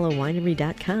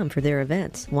PineHollowWinery.com for their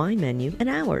events, wine menu, and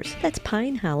hours. That's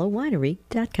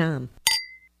PineHollowWinery.com.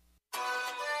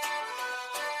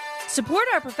 Support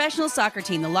our professional soccer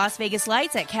team, the Las Vegas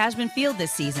Lights, at Cashman Field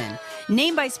this season.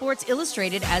 Named by Sports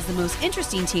Illustrated as the most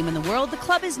interesting team in the world, the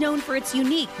club is known for its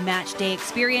unique match day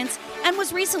experience and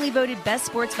was recently voted best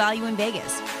sports value in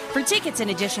Vegas. For tickets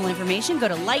and additional information, go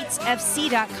to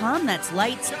lightsfc.com. That's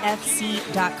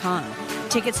lightsfc.com.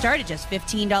 Tickets start at just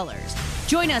 $15.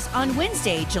 Join us on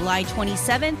Wednesday, July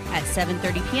 27th at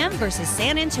 7:30 p.m. versus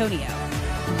San Antonio.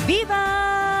 Viva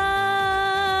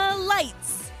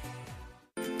Lights!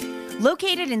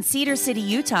 Located in Cedar City,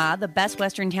 Utah, the Best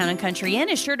Western Town and Country Inn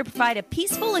is sure to provide a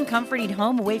peaceful and comforting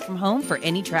home away from home for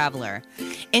any traveler.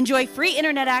 Enjoy free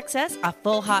internet access, a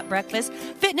full hot breakfast,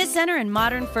 fitness center, and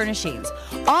modern furnishings.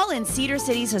 All in Cedar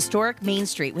City's historic Main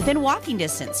Street, within walking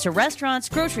distance to restaurants,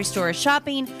 grocery stores,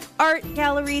 shopping, art,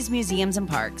 galleries, museums, and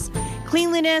parks.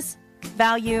 Cleanliness,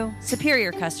 value,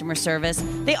 superior customer service,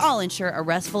 they all ensure a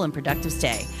restful and productive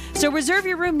stay. So reserve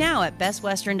your room now at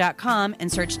bestwestern.com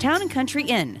and search Town and Country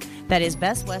Inn. That is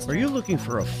Best Western. Are you looking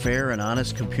for a fair and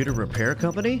honest computer repair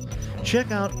company?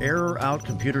 Check out Error Out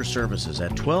Computer Services at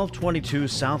 1222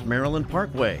 South Maryland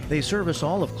Parkway. They service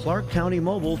all of Clark County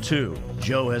Mobile, too.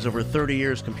 Joe has over 30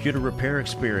 years computer repair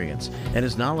experience and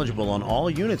is knowledgeable on all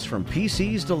units from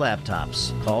PCs to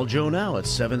laptops. Call Joe now at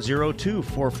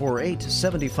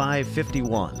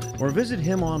 702-448-7551 or visit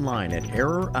him online at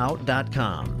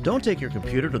errorout.com. Don't take your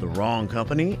computer to the wrong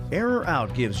company. Error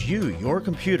Out gives you your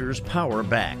computer's power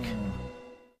back.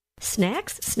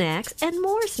 Snacks, snacks, and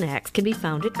more snacks can be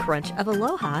found at Crunch of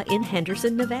Aloha in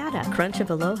Henderson, Nevada. Crunch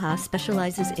of Aloha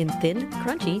specializes in thin,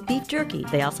 crunchy beef jerky.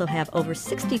 They also have over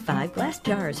 65 glass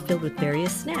jars filled with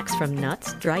various snacks from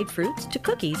nuts, dried fruits, to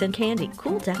cookies and candy.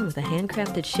 Cool down with a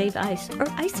handcrafted shave ice or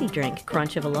icy drink.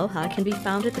 Crunch of Aloha can be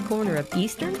found at the corner of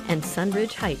Eastern and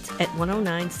Sunridge Heights at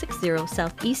 10960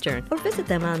 Southeastern, or visit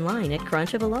them online at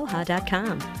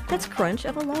crunchofaloha.com. That's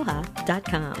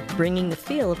crunchofaloha.com, bringing the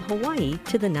feel of Hawaii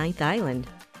to the Ninth Island.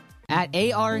 At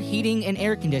AR Heating and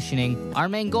Air Conditioning, our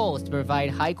main goal is to provide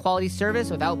high-quality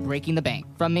service without breaking the bank.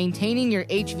 From maintaining your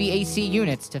HVAC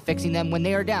units to fixing them when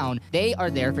they are down, they are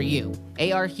there for you.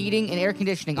 AR Heating and Air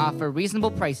Conditioning offer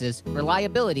reasonable prices,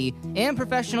 reliability, and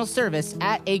professional service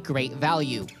at a great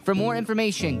value. For more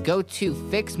information, go to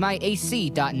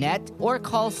fixmyac.net or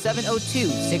call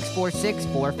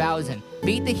 702-646-4000.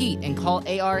 Beat the heat and call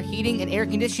AR Heating and Air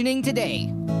Conditioning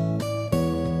today.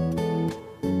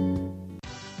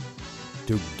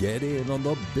 To get in on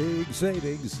the big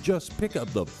savings, just pick up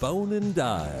the phone and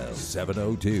dial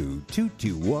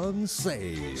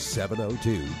 702-221-SAVE,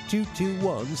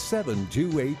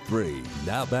 702-221-7283.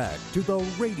 Now back to the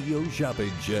Radio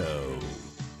Shopping Show.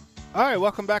 All right,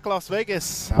 welcome back, Las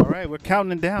Vegas. All right, we're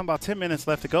counting down, about 10 minutes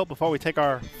left to go before we take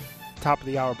our top of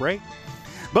the hour break.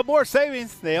 But more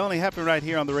savings, they only happen right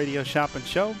here on the Radio Shopping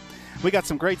Show. We got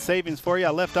some great savings for you. I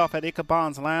left off at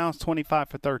Ichabod's Lounge, 25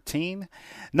 for $13.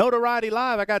 Notoriety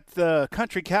Live, I got the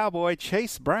Country Cowboy,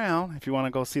 Chase Brown, if you want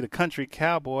to go see the Country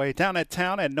Cowboy, down at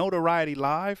town at Notoriety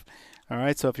Live. All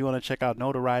right, so if you want to check out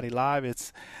Notoriety Live,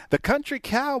 it's the Country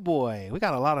Cowboy. We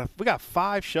got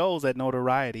 5 shows at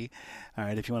Notoriety. All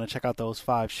right, if you want to check out those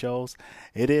 5 shows,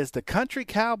 it is the Country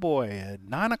Cowboy at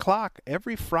 9 o'clock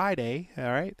every Friday. All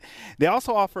right, they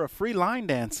also offer a free line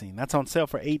dancing. That's on sale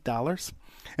for $8.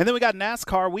 And then we got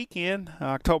NASCAR weekend,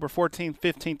 October 14th,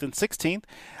 15th, and 16th,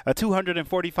 a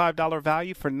 $245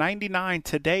 value for $99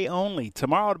 today only.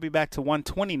 Tomorrow it'll be back to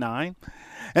 $129.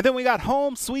 And then we got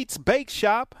Home Sweets Bake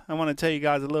Shop. I want to tell you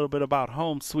guys a little bit about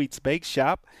Home Sweets Bake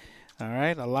Shop. All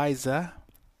right, Eliza,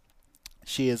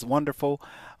 she is wonderful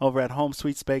over at Home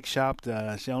Sweets Bake Shop. We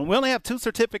only have 2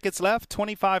 certificates left,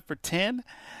 25 for 10,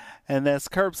 and that's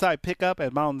curbside pickup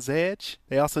at Mountain's Edge.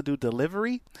 They also do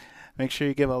delivery. Make sure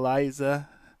you give Eliza,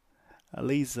 I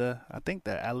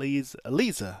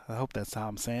hope that's how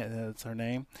I'm saying it. That's her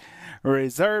name.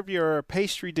 Reserve your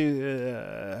pastry.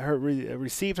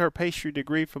 Received her pastry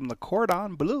degree from the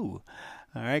Cordon Bleu.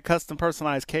 All right, custom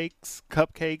personalized cakes,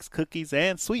 cupcakes, cookies,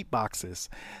 and sweet boxes.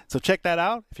 So check that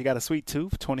out. If you got a sweet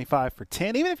tooth, 25 for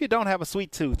 10. Even if you don't have a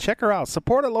sweet tooth, check her out.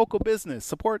 Support a local business.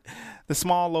 Support the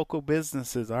small local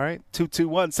businesses. All right,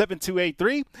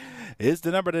 221-7283 is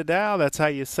the number to dial. That's how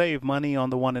you save money on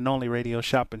the one and only Radio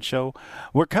Shopping Show.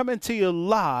 We're coming to you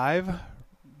live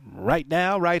right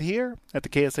now, right here at the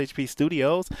KSHP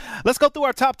studios. Let's go through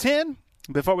our top 10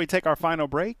 before we take our final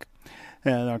break.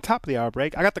 And on top of the hour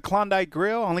break, I got the Klondike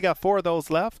Grill. Only got 4 of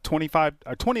those left,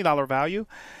 $20 value.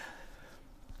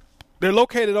 They're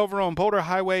located over on Boulder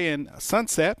Highway and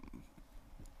Sunset.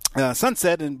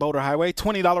 Sunset and Boulder Highway,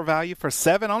 $20 value for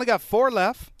 7. Only got 4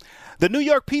 left. The New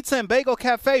York Pizza and Bagel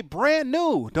Cafe, brand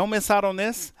new. Don't miss out on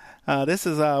this. This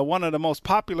is one of the most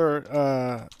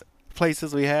popular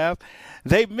places we have.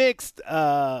 They mixed two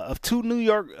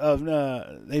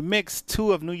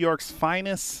of New York's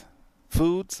finest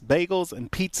foods, bagels,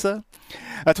 and pizza.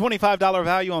 A $25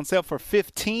 value on sale for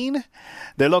 $15.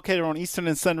 They're located on Eastern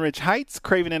and Sunridge Heights.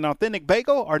 Craving an authentic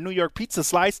bagel or New York pizza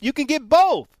slice? You can get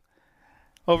both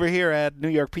over here at New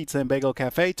York Pizza and Bagel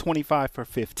Cafe, $25 for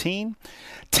 $15.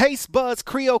 Taste Buds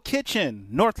Creole Kitchen,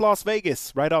 North Las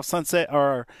Vegas, right off Sunset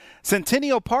or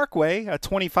Centennial Parkway, a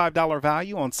 $25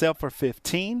 value on sale for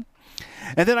 $15.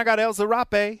 And then I got El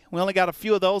Zarape. We only got a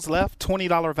few of those left,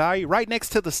 $20 value, right next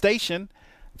to the station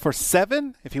for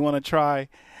 $7. If you want to try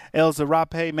El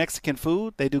Zarape Mexican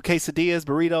food, they do quesadillas,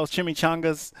 burritos,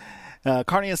 chimichangas,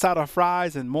 carne asada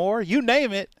fries, and more. You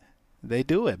name it, they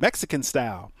do it, Mexican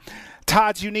style.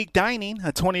 Todd's Unique Dining,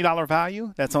 a $20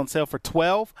 value. That's on sale for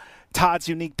 $12. Todd's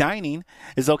Unique Dining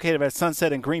is located at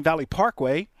Sunset and Green Valley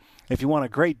Parkway. If you want a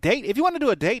great date, if you want to do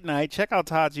a date night, check out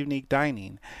Todd's Unique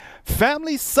Dining.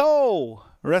 Family Soul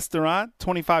Restaurant,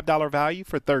 $25 value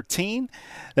for $13.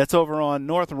 That's over on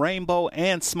North Rainbow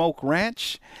and Smoke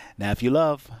Ranch. Now, if you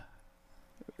love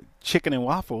chicken and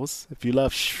waffles, if you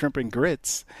love shrimp and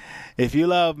grits, if you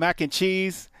love mac and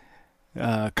cheese,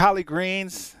 collard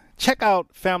greens, check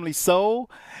out Family Soul.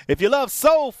 If you love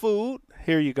soul food,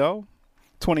 here you go,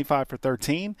 $25 for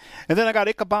 $13. And then I got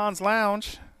Ichabod's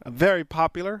Lounge, very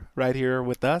popular right here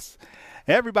with us.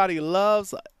 Everybody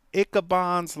loves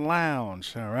Ichabod's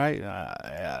Lounge, all right?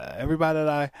 Everybody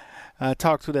that I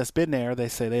talk to that's been there, they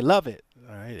say they love it,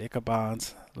 all right?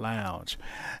 Ichabod's Lounge.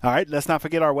 All right, let's not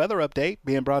forget our weather update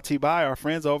being brought to you by our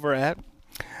friends over at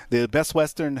the Best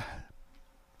Western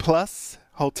Plus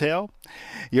Hotel.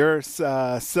 You're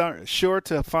sure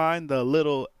to find the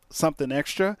little something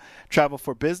extra. Travel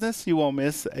for business. You won't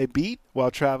miss a beat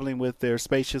while traveling with their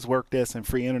spacious work desk and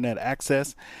free internet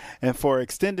access. And for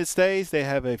extended stays, they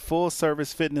have a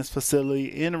full-service fitness facility,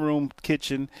 in-room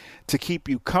kitchen to keep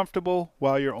you comfortable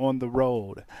while you're on the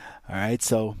road. All right,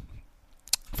 so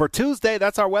for Tuesday,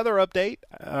 that's our weather update.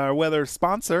 Our weather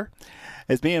sponsor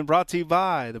is being brought to you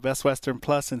by the Best Western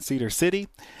Plus in Cedar City.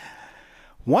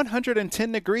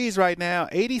 110 degrees right now.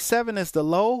 87 is the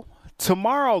low.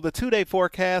 Tomorrow, the 2-day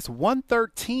forecast,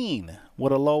 113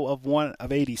 with a low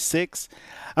of 86.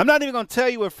 I'm not even going to tell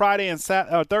you what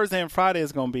Thursday and Friday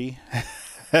is going to be.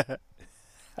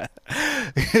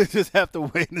 You just have to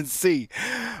wait and see.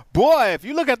 Boy, if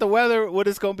you look at the weather, what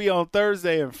it's going to be on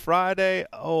Thursday and Friday,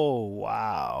 oh,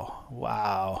 wow.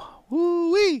 Wow.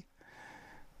 Woo-wee.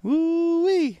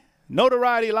 Woo-wee.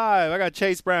 Notoriety Live. I got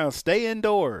Chase Brown. Stay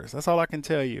indoors. That's all I can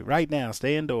tell you right now.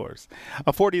 Stay indoors.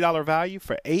 A $40 value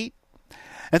for $8.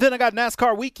 And then I got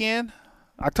NASCAR weekend,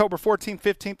 October 14th,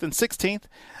 15th, and 16th.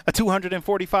 A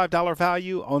 $245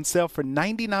 value on sale for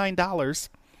 $99.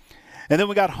 And then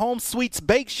we got Home Sweets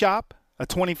Bake Shop, a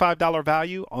 $25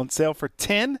 value on sale for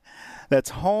 $10.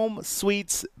 That's Home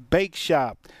Sweets Bake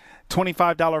Shop.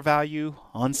 $25 value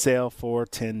on sale for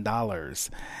 $10.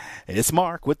 It's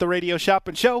Mark with the Radio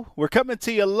Shopping Show. We're coming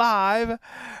to you live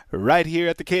right here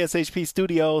at the KSHP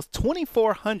Studios,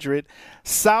 2400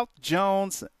 South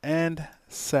Jones and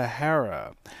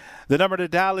Sahara. The number to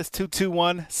dial is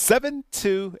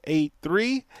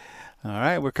 221-7283. All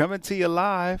right, we're coming to you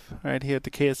live right here at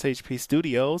the KSHP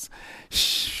Studios.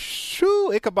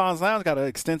 Ichabod's Lounge got an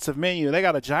extensive menu. They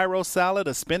got a gyro salad,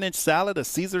 a spinach salad, a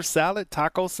Caesar salad,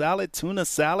 taco salad, tuna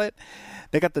salad.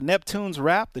 They got the Neptune's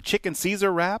wrap, the chicken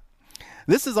Caesar wrap.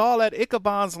 This is all at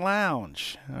Ichabod's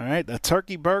Lounge. All right, the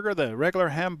turkey burger, the regular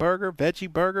hamburger,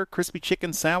 veggie burger, crispy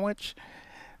chicken sandwich,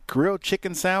 grilled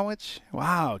chicken sandwich.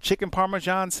 Wow, chicken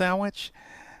Parmesan sandwich,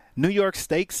 New York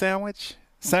steak sandwich,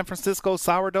 San Francisco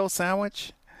sourdough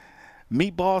sandwich,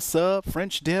 meatball sub,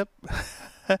 French dip.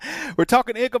 We're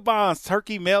talking Ichabod's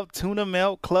turkey melt, tuna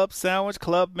melt, club sandwich,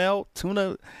 club melt,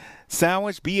 tuna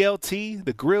sandwich, BLT,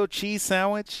 the grilled cheese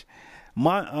sandwich,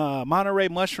 Monterey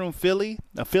mushroom Philly,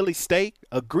 a Philly steak,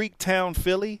 a Greek town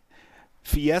Philly,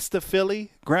 Fiesta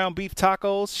Philly, ground beef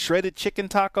tacos, shredded chicken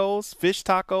tacos, fish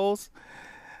tacos,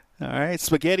 all right,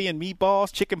 spaghetti and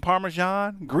meatballs, chicken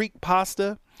Parmesan, Greek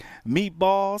pasta,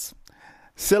 meatballs,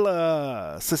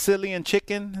 Sicilian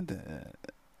chicken,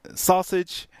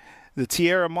 sausage, the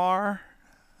Tierra Mar,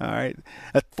 all right,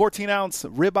 a 14-ounce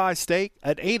ribeye steak,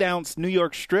 an 8-ounce New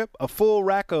York strip, a full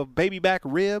rack of baby back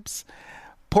ribs,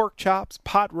 pork chops,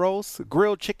 pot roast,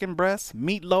 grilled chicken breast,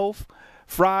 meatloaf,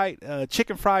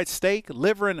 chicken fried steak,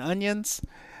 liver and onions,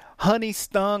 honey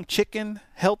stung chicken,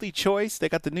 healthy choice. They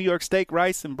got the New York steak,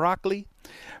 rice, and broccoli,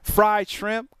 fried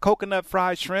shrimp, coconut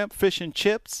fried shrimp, fish and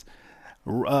chips,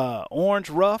 orange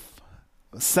rough,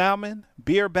 salmon,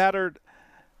 beer battered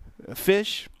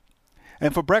fish.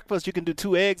 And for breakfast, you can do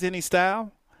 2 eggs any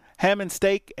style, ham and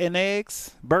steak and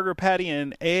eggs, burger patty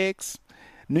and eggs,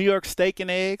 New York steak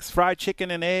and eggs, fried chicken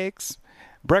and eggs,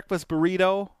 breakfast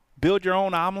burrito, build your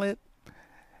own omelet,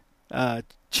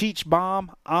 Cheech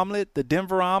Bomb omelet, the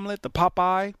Denver omelet, the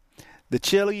Popeye, the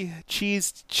chili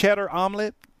cheese cheddar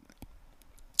omelet,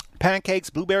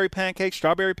 pancakes, blueberry pancakes,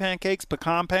 strawberry pancakes,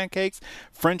 pecan pancakes,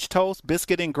 French toast,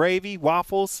 biscuit and gravy,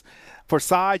 waffles. For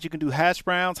sides, you can do hash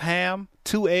browns, ham,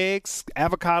 2 eggs,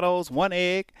 avocados, 1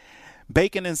 egg,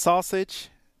 bacon and sausage.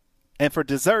 And for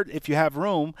dessert, if you have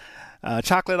room,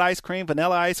 chocolate ice cream,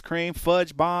 vanilla ice cream,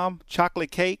 fudge bomb, chocolate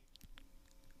cake,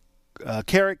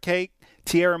 carrot cake,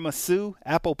 tiramisu,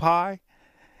 apple pie,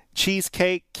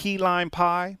 cheesecake, key lime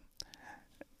pie.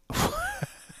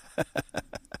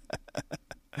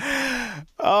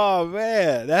 Oh,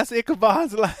 man, that's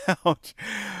Ichabod's Lounge.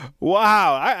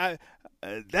 Wow.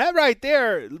 That right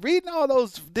there, reading all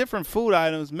those different food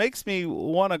items makes me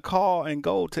want to call and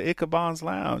go to Ichabod's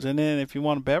Lounge. And then if you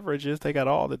want beverages, they got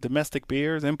all the domestic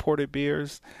beers, imported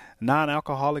beers,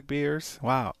 non-alcoholic beers.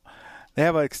 Wow. They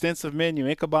have an extensive menu,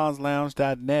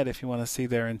 Ichabod'sLounge.net, if you want to see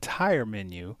their entire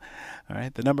menu. All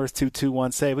right, the number is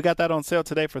 221-SAVE. We got that on sale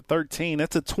today for $13.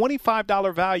 It's a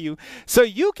 $25 value, so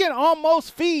you can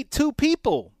almost feed 2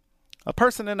 people, a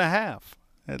person and a half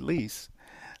at least.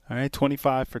 All right,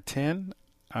 25 for 10,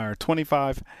 or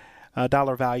 $25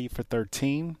 value for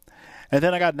 13. And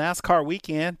then I got NASCAR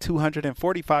Weekend,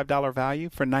 $245 value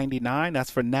for $99.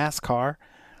 That's for NASCAR.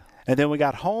 And then we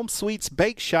got Home Sweets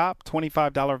Bake Shop,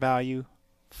 $25 value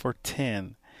for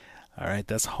 $10. All right,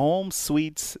 that's Home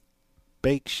Sweets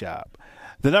Bake Shop.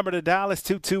 The number to dial is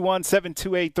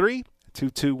 221-7283,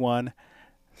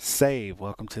 221-SAVE.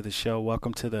 Welcome to the show.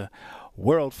 Welcome to the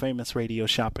world-famous Radio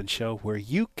Shopping Show where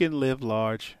you can live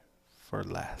large for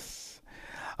less.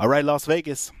 All right, Las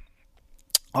Vegas.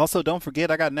 Also, don't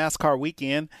forget, I got NASCAR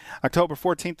Weekend, October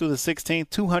 14th through the 16th,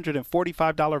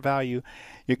 $245 value.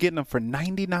 You're getting them for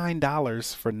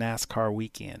 $99 for NASCAR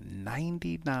Weekend.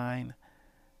 $99.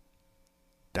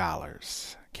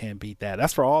 Can't beat that.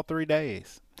 That's for all 3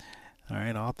 days. All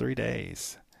right, all 3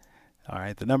 days. All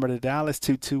right, the number to dial is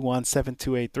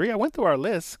 221-7283. I went through our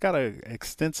list, got an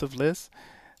extensive list.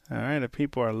 All right, the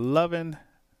people are loving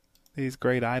these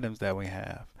great items that we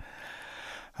have.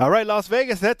 All right, Las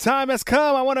Vegas, that time has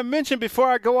come. I want to mention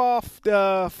before I go off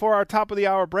for our top of the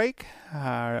hour break,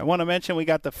 I want to mention we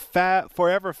got the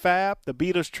Forever Fab, the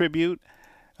Beatles tribute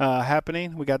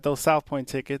happening. We got those South Point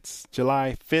tickets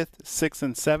July 5th, 6th,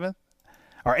 and 7th,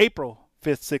 or April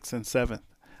 5th, 6th, and 7th.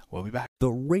 We'll be back. The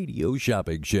Radio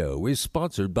Shopping Show is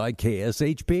sponsored by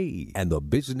KSHP and the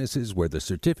businesses where the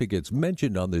certificates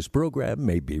mentioned on this program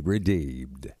may be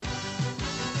redeemed.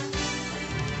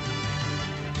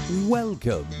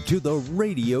 Welcome to the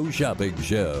Radio Shopping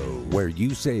Show, where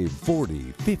you save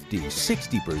 40, 50,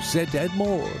 60% and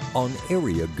more on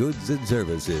area goods and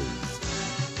services.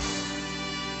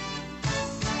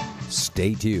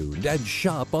 Stay tuned and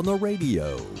shop on the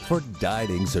radio for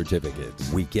dining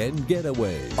certificates, weekend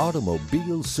getaway,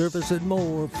 automobile service, and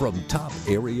more from top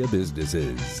area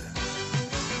businesses.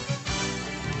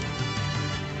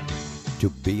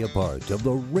 To be a part of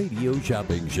the Radio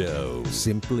Shopping Show,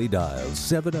 simply dial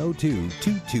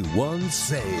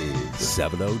 702-221-SAVE,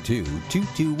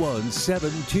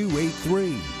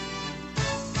 702-221-7283.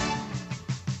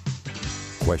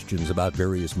 Questions about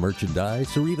various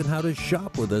merchandise or even how to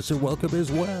shop with us are welcome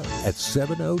as well at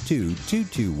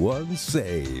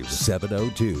 702-221-SAVE,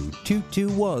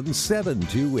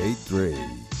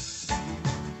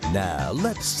 702-221-7283. Now,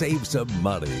 let's save some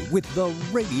money with the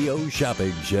Radio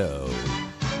Shopping Show.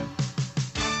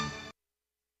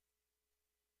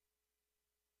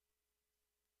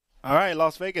 All right,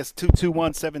 Las Vegas,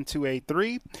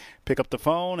 221-7283. Pick up the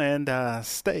phone and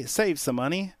save some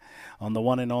money on the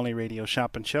one and only Radio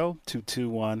Shopping Show,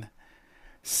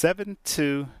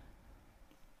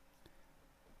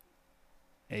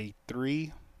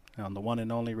 221-7283. On the one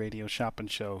and only Radio Shopping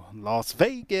Show, Las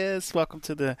Vegas. Welcome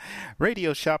to the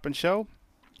Radio Shopping Show.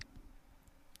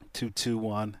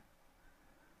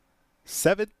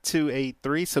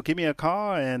 221-7283. So give me a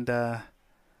call and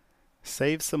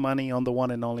save some money on the one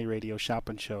and only Radio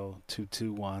Shopping Show.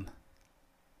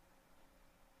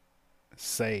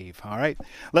 221-SAVE. All right.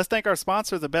 Let's thank our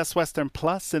sponsor, the Best Western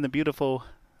Plus in the beautiful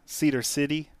Cedar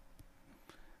City.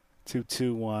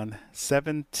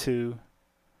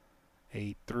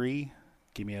 221-7283.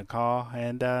 Give me a call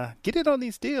and get in on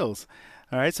these deals.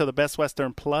 All right, so the Best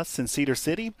Western Plus in Cedar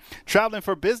City. Traveling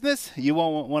for business, you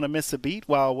won't want to miss a beat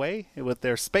while away with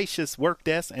their spacious work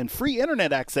desk and free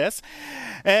internet access.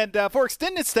 And for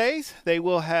extended stays, they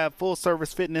will have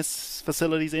full-service fitness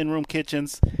facilities, in-room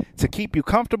kitchens to keep you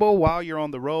comfortable while you're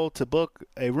on the road. To book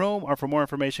a room or for more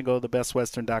information, go to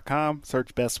thebestwestern.com.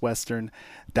 Search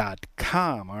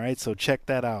bestwestern.com. All right, so check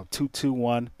that out.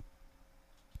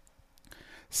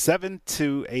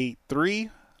 221-7283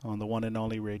 on the one and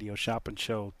only Radio Shopping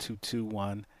Show.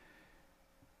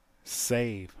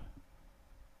 221-SAVE.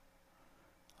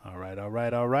 All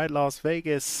right, Las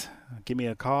Vegas. Give me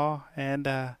a call and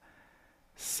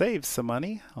save some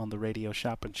money on the Radio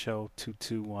Shopping Show.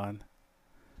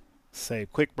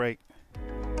 221-SAVE. Quick break.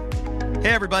 Hey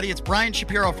everybody, it's Brian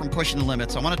Shapiro from Pushing the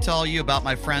Limits. I want to tell you about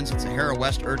my friends at Sahara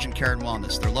West Urgent Care and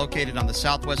Wellness. They're located on the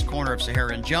southwest corner of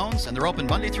Sahara and Jones, and they're open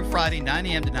Monday through Friday, 9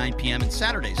 a.m. to 9 p.m., and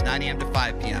Saturdays, 9 a.m. to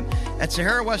 5 p.m. At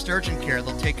Sahara West Urgent Care,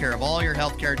 they'll take care of all your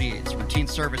healthcare needs, routine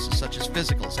services such as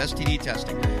physicals, STD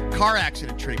testing, car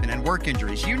accident treatment, and work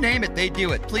injuries. You name it, they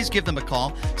do it. Please give them a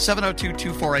call,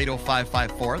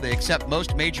 702-248-0554. They accept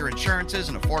most major insurances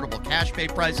and affordable cash pay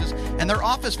prices, and their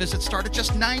office visits start at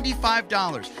just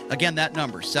 $95. Again, that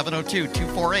number,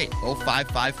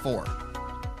 702-248-0554.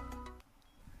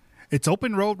 It's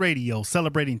Open Road Radio,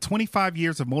 celebrating 25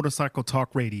 years of motorcycle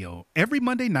talk radio. Every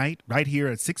Monday night, right here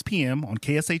at 6 p.m. on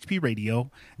KSHP Radio,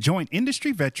 join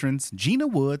industry veterans Gina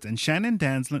Woods and Shannon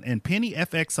Danslin and Penny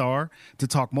FXR to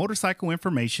talk motorcycle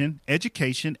information,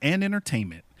 education, and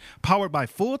entertainment. Powered by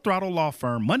Full Throttle Law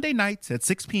Firm, Monday nights at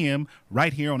 6 p.m.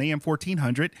 right here on AM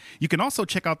 1400. You can also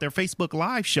check out their Facebook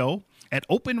Live show at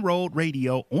Open Road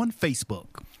Radio on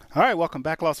Facebook. All right, welcome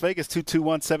back, Las Vegas,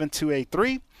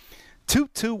 221-7283.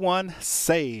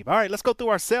 221-SAVE. All right, let's go through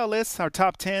our sale list, our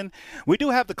top 10. We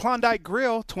do have the Klondike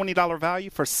Grill, $20 value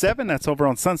for 7. That's over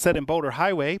on Sunset and Boulder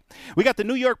Highway. We got the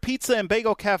New York Pizza and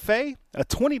Bagel Cafe, a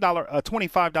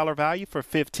 $25 value for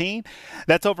 15.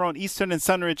 That's over on Eastern and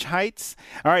Sunridge Heights.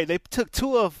 All right, they took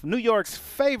two of New York's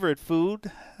favorite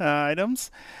food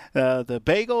items, the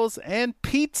bagels and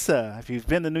pizza. If you've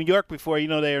been to New York before, you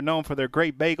know they are known for their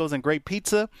great bagels and great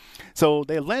pizza. So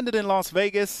they landed in Las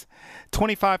Vegas,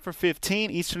 25 for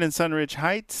 15, Eastern and Sunridge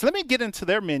Heights. Let me get into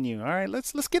their menu. All right,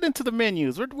 let's get into the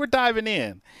menus. We're diving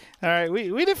in. All right, we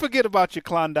didn't forget about you,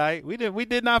 Klondike. We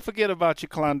did not forget about you,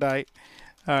 Klondike.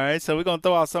 All right, so we're going to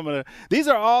throw out some of these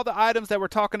are all the items that we're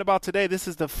talking about today. This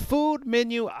is the food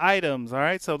menu items. All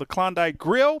right, so the Klondike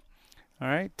Grill. All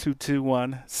right,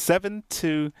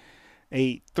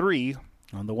 221-7283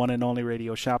 on the one and only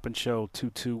Radio Shopping Show,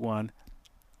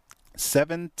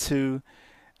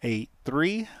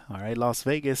 221-7283. All right, Las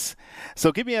Vegas.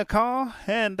 So give me a call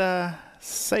and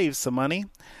save some money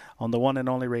on the one and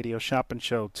only Radio Shopping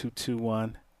Show,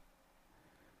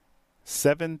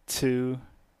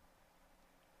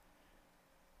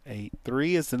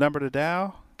 221-7283 is the number to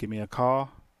dial. Give me a call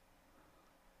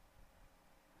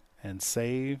and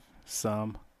save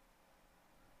some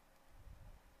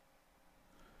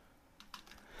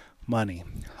money.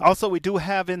 Also, we do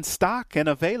have in stock and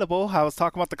available, I was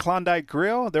talking about the Klondike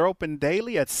Grill. They're open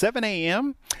daily at 7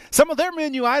 a.m. Some of their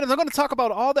menu items, I'm going to talk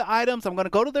about all the items. I'm going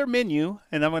to go to their menu,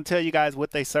 and I'm going to tell you guys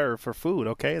what they serve for food,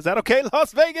 okay? Is that okay,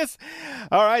 Las Vegas?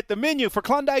 All right, the menu for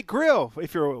Klondike Grill,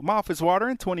 if your mouth is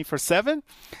watering, 24/7.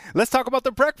 Let's talk about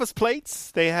the breakfast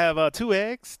plates. They have 2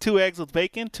 eggs with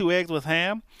bacon, 2 eggs with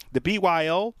ham, the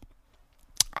BYO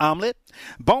omelet,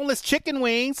 boneless chicken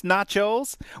wings,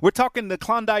 nachos. We're talking the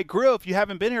Klondike Grill. If you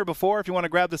haven't been here before, if you want to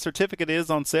grab the certificate, it is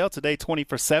on sale today,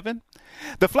 24/7.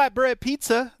 The flatbread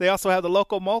pizza. They also have the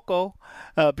Loco Moco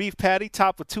beef patty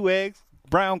topped with 2 eggs,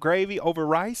 brown gravy over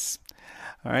rice.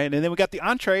 All right, and then we got the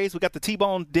entrees. We got the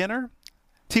T-bone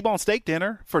steak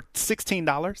dinner for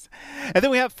 $16. And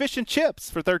then we have fish and chips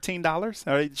for $13,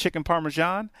 or chicken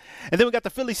parmesan. And then we got the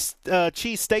Philly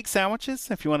cheese steak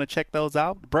sandwiches, if you want to check those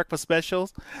out. Breakfast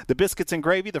specials, the biscuits and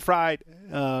gravy, the fried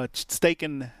steak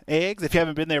and eggs, if you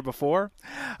haven't been there before.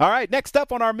 All right, next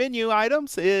up on our menu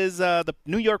items is the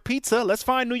New York pizza. Let's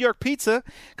find New York pizza,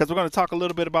 because we're going to talk a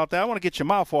little bit about that. I want to get your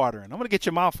mouth watering.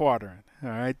 All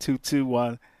right,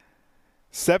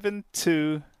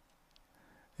 221-7283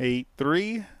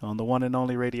 on the one and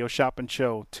only radio shopping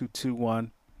show,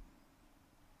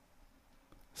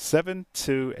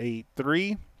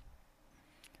 221-7283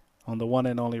 on the one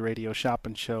and only radio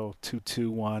shopping show,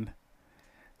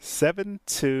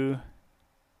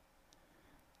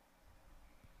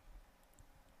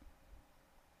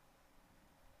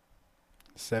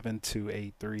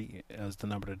 is the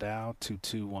number to dial,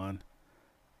 221.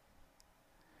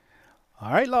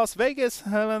 All right, Las Vegas,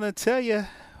 I'm going to tell you,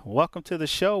 welcome to the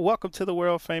show. Welcome to the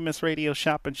world famous radio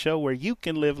shopping show where you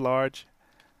can live large.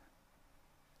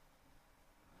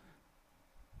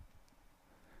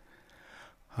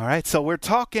 All right, so we're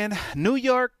talking New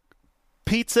York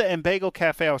Pizza and Bagel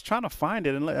Cafe. I was trying to find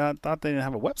it, and I thought they didn't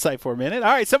have a website for a minute.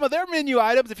 All right, some of their menu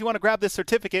items, if you want to grab this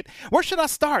certificate. Where should I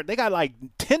start? They got like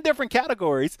 10 different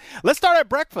categories. Let's start at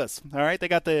breakfast. All right, they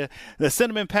got the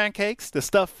cinnamon pancakes, the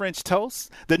stuffed French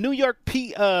toast, the New York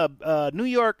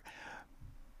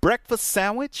breakfast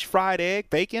sandwich, fried egg,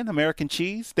 bacon, American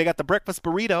cheese. They got the breakfast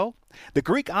burrito, the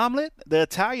Greek omelet, the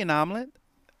Italian omelet.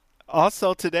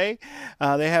 Also today,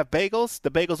 they have bagels,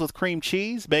 the bagels with cream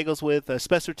cheese, bagels with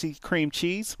specialty cream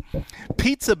cheese,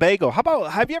 pizza bagel.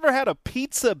 Have you ever had a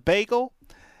pizza bagel?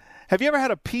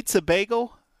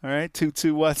 All right,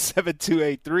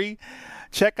 221-7283.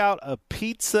 Check out a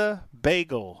pizza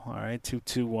bagel. All right,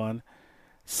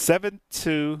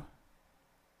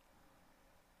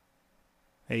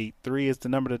 221-7283 is the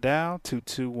number to dial,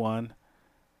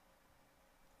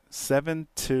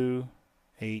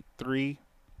 221-7283.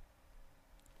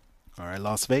 All right,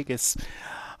 Las Vegas.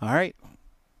 All right.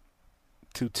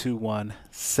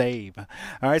 221-SAVE.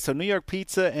 All right, so New York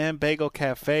Pizza and Bagel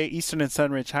Cafe, Eastern and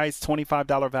Sunridge Heights,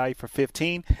 $25 value for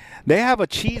 $15. They have a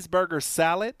cheeseburger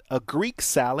salad, a Greek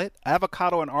salad,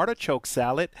 avocado and artichoke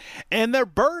salad, and their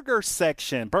burger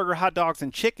section, burger, hot dogs,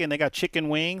 and chicken. They got chicken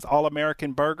wings,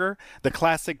 all-American burger, the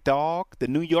classic dog, the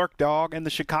New York dog, and the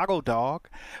Chicago dog.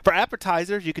 For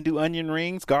appetizers, you can do onion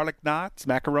rings, garlic knots,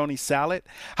 macaroni salad.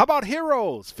 How about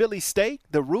heroes? Philly steak,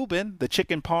 the Reuben, the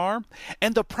chicken parm,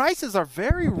 and the prices are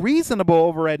very reasonable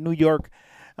over at New York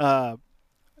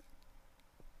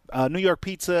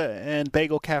Pizza and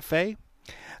Bagel Cafe.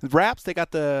 Wraps, they got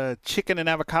the chicken and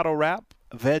avocado wrap,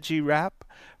 veggie wrap.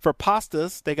 For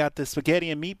pastas, they got the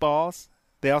spaghetti and meatballs.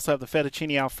 They also have the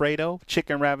fettuccine alfredo,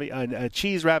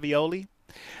 cheese ravioli.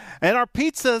 And our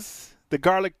pizzas, the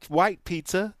garlic white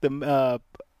pizza, the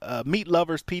meat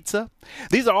lovers pizza.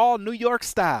 These are all New York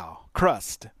style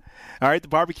crust. All right, the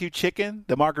barbecue chicken,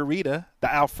 the margarita,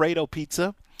 the Alfredo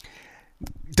pizza,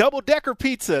 double-decker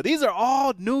pizza. These are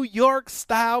all New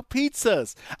York-style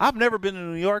pizzas. I've never been to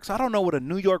New York, so I don't know what a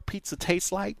New York pizza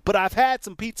tastes like, but I've had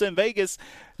some pizza in Vegas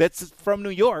that's from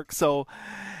New York. So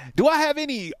do I have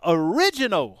any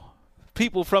original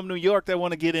people from New York that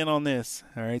want to get in on this?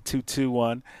 All right,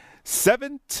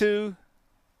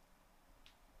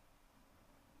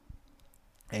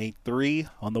 221-7283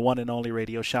 on the one and only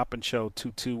radio shopping show,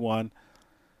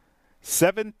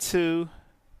 221-7283.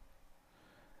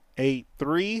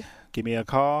 Give me a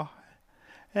call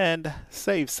and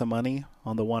save some money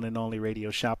on the one and only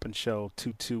radio shopping show,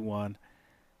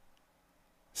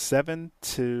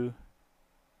 221-7283.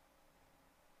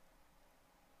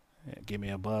 Give me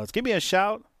a buzz. Give me a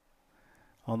shout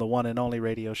on the one and only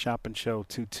radio shopping show,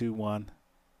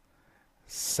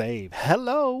 221-SAVE.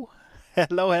 Hello.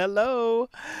 Hello.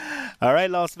 All right,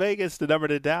 Las Vegas, the number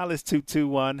to dial is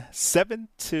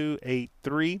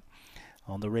 221-7283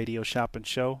 on the radio shopping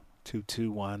show,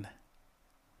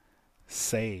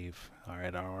 221-SAVE. All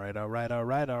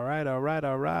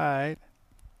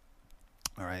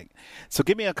right. So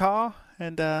give me a call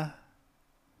and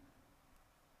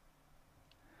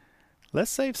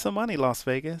let's save some money, Las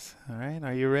Vegas. All right.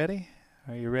 Are you ready?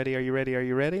 Are you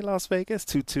ready, Las Vegas?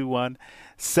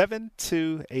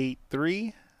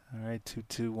 221-7283. All right,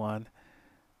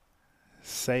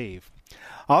 221-SAVE.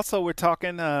 Also, we're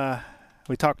talking,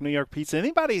 we talk New York pizza.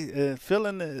 Anybody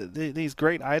feeling these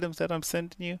great items that I'm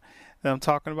sending you, that I'm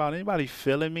talking about? Anybody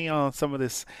feeling me on some of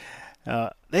this?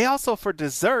 They also, for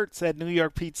desserts at New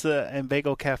York Pizza and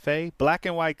Bagel Cafe, black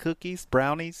and white cookies,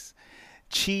 brownies,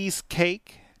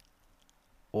 cheesecake,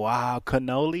 wow,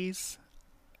 cannolis,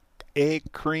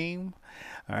 egg cream.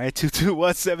 All right,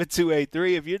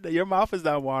 221-7283. If your mouth is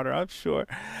not water, I'm sure.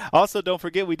 Also, don't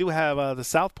forget, we do have the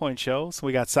South Point show. So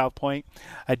we got South Point.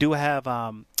 I do have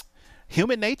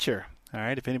Human Nature. All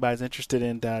right, if anybody's interested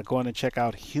in going and check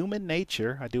out Human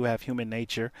Nature, I do have Human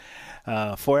Nature.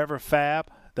 Forever Fab,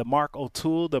 the Mark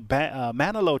O'Toole, the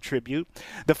Manilow tribute.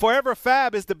 The Forever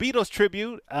Fab is the Beatles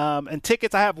tribute. And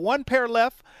tickets, I have one pair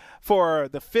left for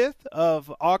the 5th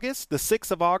of August, the 6th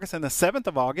of August, and the 7th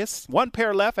of August. One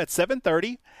pair left at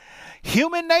 7:30.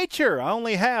 Human Nature, I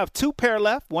only have 2 pair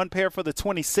left. One pair for the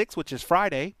 26th, which is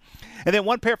Friday, and then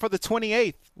one pair for the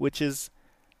 28th, which is,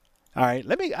 all right.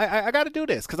 I got to do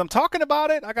this because I'm talking about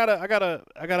it. I gotta get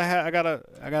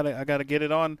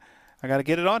it on. I gotta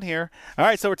get it on here. All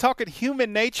right. So we're talking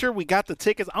Human Nature. We got the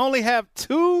tickets. I only have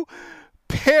 2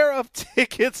 pair of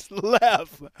tickets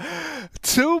left.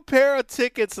 2 pair of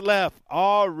tickets left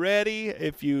already.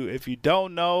 If you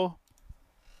don't know,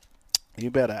 you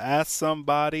better ask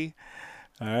somebody.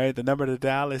 All right, the number to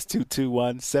dial is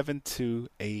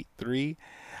 221-7283.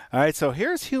 All right, so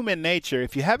here's Human Nature.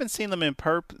 If you haven't seen them in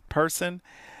person,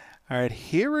 all right,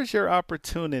 here is your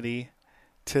opportunity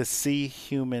to see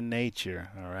Human Nature.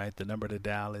 All right, the number to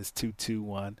dial is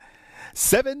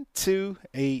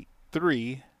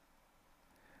 221-7283.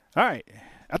 All right.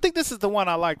 I think this is the one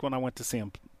I liked when I went to see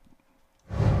him.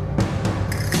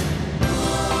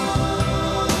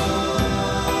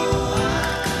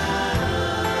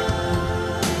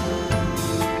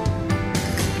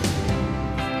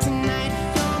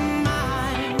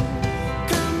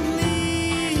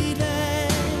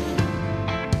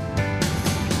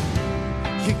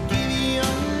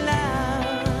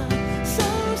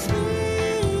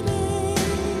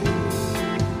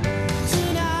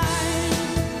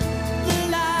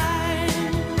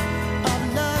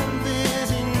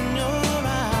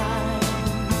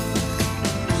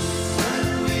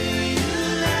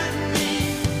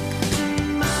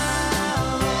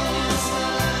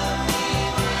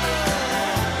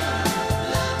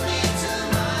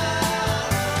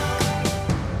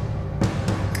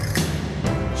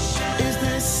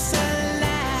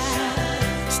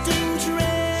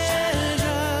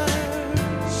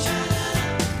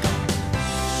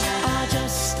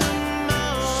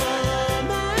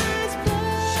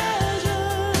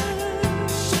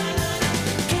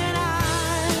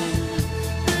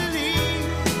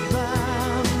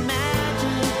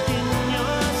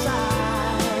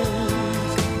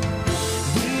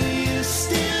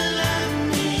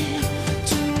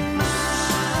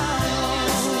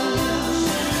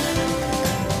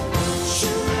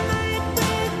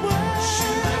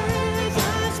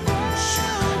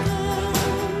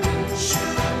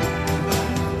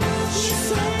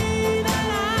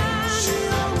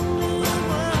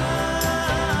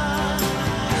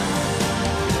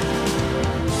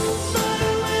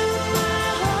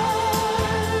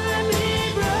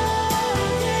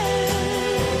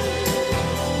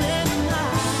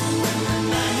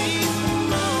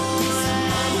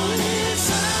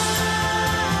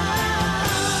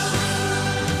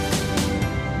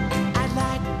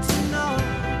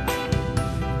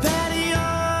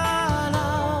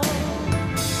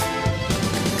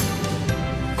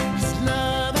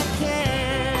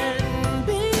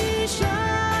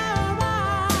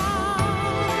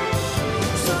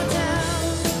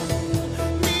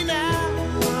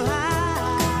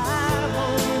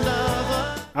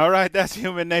 All right, that's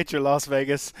Human Nature, Las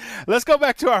Vegas. Let's go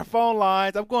back to our phone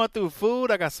lines. I'm going through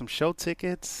food. I got some show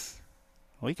tickets.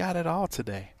 We got it all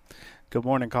today. Good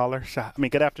morning, caller.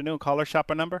 Good afternoon, caller.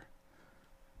 Shopper number?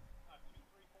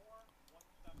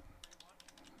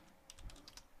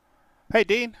 Hey,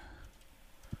 Dean.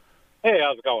 Hey,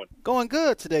 how's it going? Going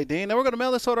good today, Dean. Now we're going to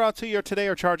mail this order out to you today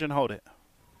or charge and hold it?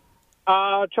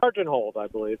 Charge and hold, I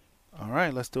believe. All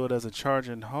right, let's do it as a charge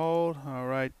and hold. All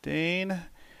right, Dean.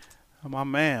 Oh, my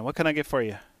man, what can I get for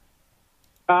you?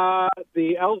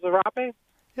 The El Zarape.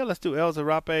 Yeah, let's do El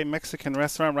Zarape Mexican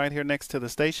restaurant right here next to the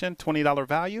station. $20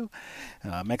 value.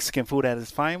 Mexican food at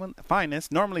its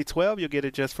finest. Normally $12. You'll get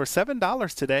it just for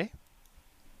 $7 today.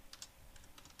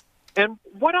 And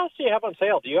what else do you have on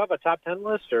sale? Do you have a top 10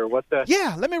 list or what the?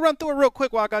 Yeah, let me run through it real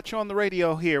quick while I got you on the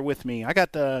radio here with me. I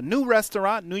got the new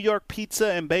restaurant, New York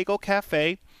Pizza and Bagel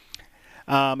Cafe.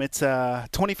 It's a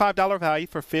 $25 value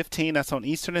for $15. That's on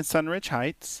Eastern and Sunridge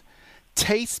Heights.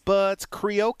 Taste Buds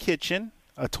Creole Kitchen,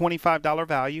 a $25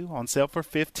 value, on sale for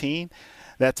 $15.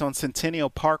 That's on Centennial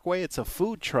Parkway. It's a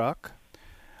food truck.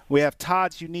 We have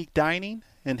Todd's Unique Dining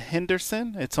in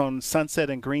Henderson. It's on Sunset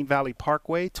and Green Valley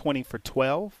Parkway, $20 for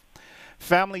 $12.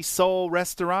 Family Soul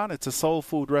Restaurant. It's a soul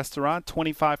food restaurant,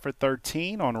 $25 for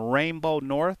 $13 on Rainbow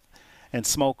North and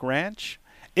Smoke Ranch.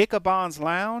 Ichabod's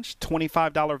Lounge,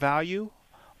 $25 value,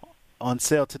 on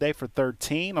sale today for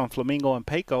 $13 on Flamingo and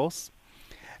Pecos.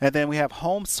 And then we have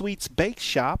Home Sweets Bake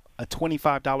Shop, a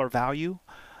 $25 value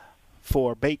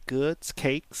for baked goods,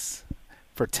 cakes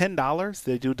for $10.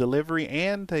 They do delivery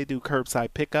and they do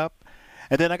curbside pickup.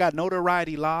 And then I got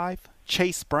Notoriety Live,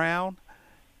 Chase Brown,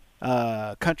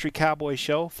 Country Cowboy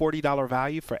Show, $40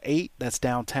 value for $8. That's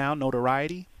downtown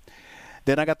Notoriety.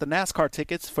 Then I got the NASCAR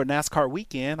tickets for NASCAR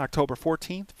weekend, October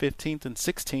 14th, 15th, and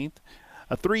 16th.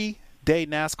 A 3-day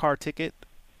NASCAR ticket,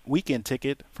 weekend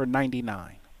ticket for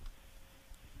 $99.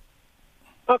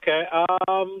 Okay,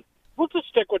 we'll just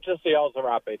stick with just the El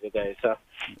Zarape today. So.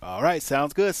 All right,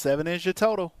 sounds good. 7 is your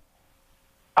total.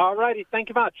 All righty, thank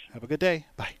you much. Have a good day.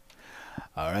 Bye.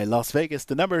 All right, Las Vegas.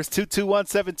 The number is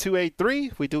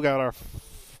 221-7283. We do got our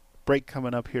break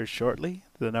coming up here shortly.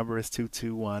 The number is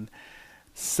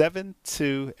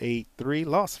 221-7283.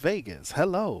 Las Vegas.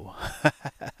 Hello.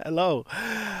 Hello.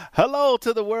 Hello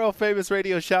to the world famous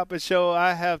radio shopping show.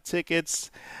 I have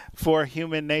tickets for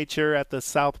Human Nature at the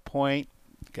South Point.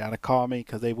 Got to call me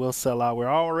because they will sell out. We're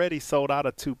already sold out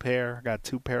of 2 pair. Got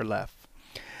 2 pair left.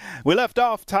 We left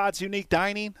off Todd's Unique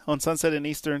Dining on Sunset and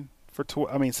Eastern.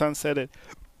 Sunset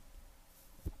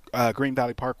at Green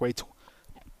Valley Parkway,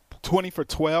 20 for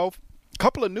 $12. A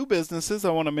couple of new businesses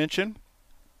I want to mention.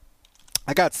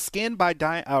 I got Skin by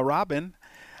Robin.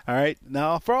 All right.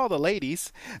 Now, for all the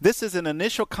ladies, this is an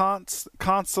initial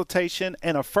consultation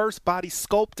and a first body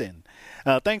sculpting.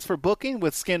 Thanks for booking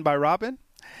with Skin by Robin.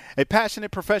 A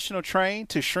passionate professional trained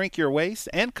to shrink your waist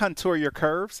and contour your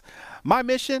curves. My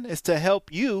mission is to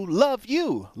help you love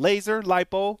you. Laser,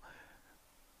 lipo,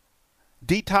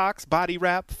 detox, body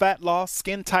wrap, fat loss,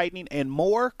 skin tightening, and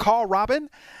more. Call Robin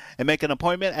and make an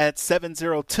appointment at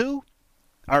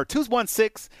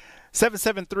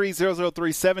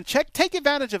 216-773-0037. Take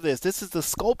advantage of this. This is the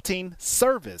sculpting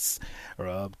service.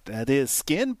 That is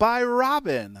Skin by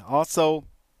Robin. Also,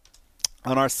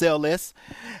 on our sale list,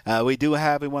 we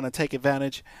want to take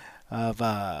advantage of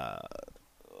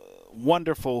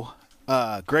wonderful,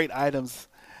 great items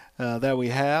that we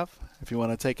have. If you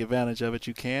want to take advantage of it,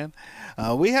 you can.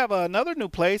 We have another new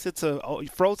place. It's a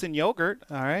frozen yogurt.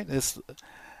 All right.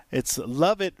 It's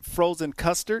Love It Frozen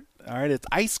Custard. All right. It's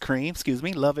ice cream.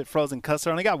 Love It Frozen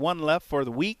Custard. Only got one left for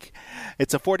the week.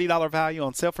 It's a $40 value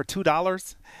on sale for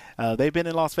 $2. They've been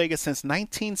in Las Vegas since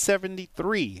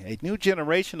 1973. A new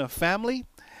generation of family.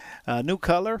 A new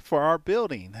color for our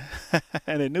building.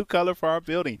 And a new color for our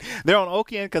building. They're on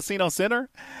Oakland Casino Center.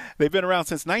 They've been around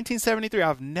since 1973.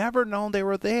 I've never known they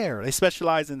were there. They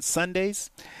specialize in sundaes.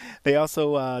 They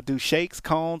also do shakes,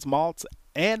 cones, malts,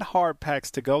 and hard packs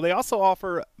to go. They also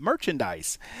offer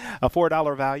merchandise. A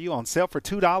 $4 value on sale for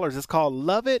 $2. It's called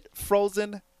Love It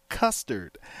Frozen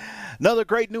Custard. Another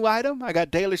great new item. I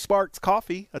got Daily Sparks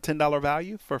Coffee. A $10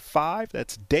 value for $5.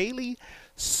 That's Daily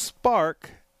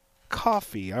Spark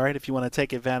Coffee. All right, if you want to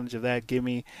take advantage of that, give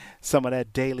me some of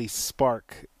that Daily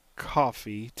Spark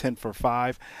Coffee, 10 for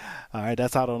 $5. All right,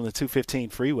 that's out on the 215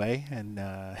 freeway in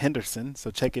Henderson,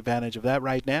 so take advantage of that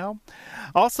right now.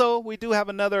 Also, we do have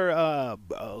another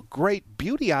great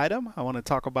beauty item. I want to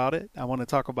talk about it.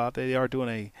 They are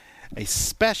doing a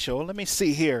special. Let me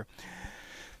see here.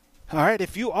 All right,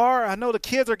 I know the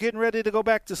kids are getting ready to go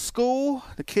back to school.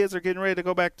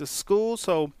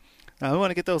 So we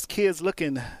want to get those kids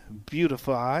looking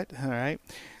beautified. All right.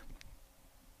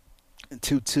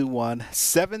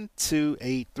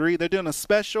 221-7283. They're doing a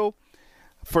special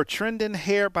for Trending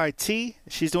Hair by T.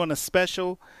 She's doing a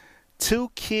special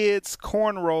 2 kids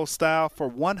cornrow style for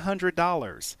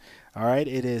 $100. All right.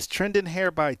 It is Trending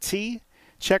Hair by T.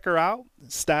 Check her out.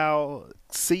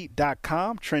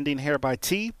 StyleSeat.com. Trending Hair by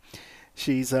T.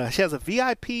 She has a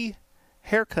VIP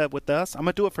haircut with us. I'm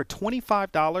going to do it for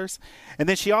 $25. And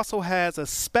then she also has a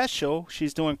special.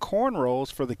 She's doing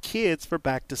cornrows for the kids for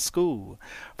back to school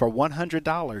for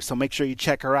 $100. So make sure you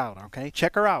check her out, okay?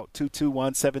 Check her out,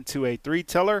 221-7283.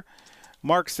 Tell her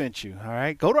Mark sent you, all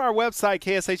right? Go to our website,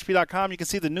 kshp.com. You can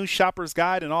see the new shopper's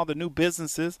guide and all the new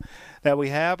businesses that we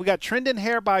have. We got Trending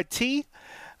Hair by T.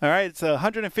 All right, it's a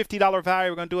 $150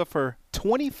 value. We're going to do it for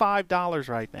 $25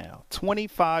 right now,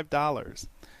 $25.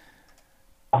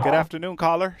 Good afternoon,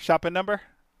 caller. Shopping number?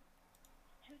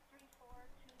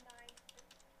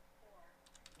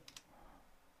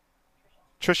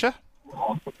 234-2964. Trisha?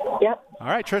 Yep. All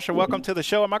right, Trisha, welcome to the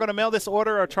show. Am I going to mail this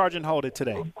order or charge and hold it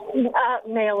today?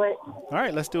 Mail it. All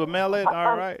right, let's do a mail it.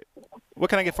 All right. What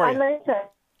can I get for you?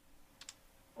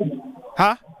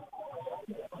 Huh?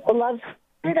 Love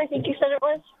It, I think you said it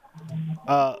was.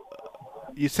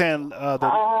 You saying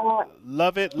the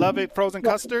Love It frozen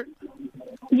custard?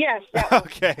 Yes.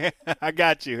 Okay, I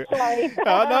got you. Sorry.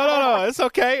 No. It's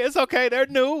okay. It's okay. They're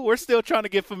new. We're still trying to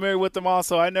get familiar with them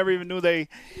also. I never even knew they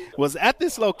was at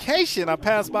this location. I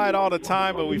pass by it all the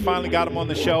time, but we finally got them on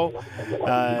the show.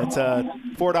 It's a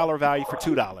 $4 value for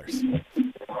 $2.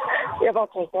 Yeah, I'll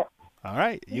take it. All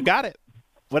right. You got it.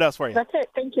 What else for you? That's it.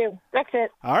 Thank you. That's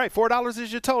it. All right. $4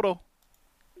 is your total.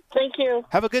 Thank you.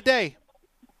 Have a good day.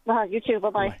 You too.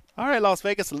 Bye-bye. All right, Las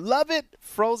Vegas. Love It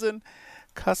frozen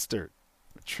custard.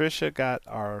 Trisha got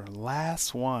our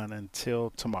last one until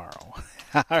tomorrow.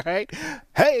 All right.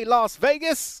 Hey, Las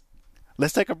Vegas.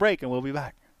 Let's take a break, and we'll be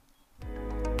back.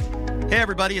 Hey,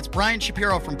 everybody, it's Brian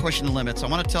Shapiro from Pushing the Limits. I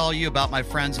want to tell you about my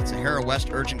friends at Sahara West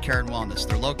Urgent Care and Wellness.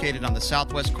 They're located on the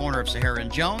southwest corner of Sahara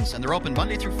and Jones, and they're open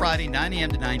Monday through Friday, 9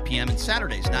 a.m. to 9 p.m., and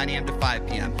Saturdays, 9 a.m. to 5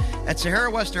 p.m. At Sahara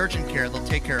West Urgent Care, they'll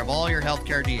take care of all your health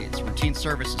care needs, routine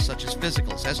services such as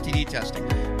physicals, STD testing,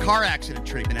 car accident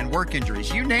treatment, and work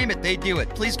injuries. You name it, they do it.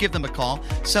 Please give them a call,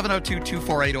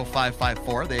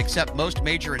 702-248-0554. They accept most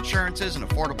major insurances and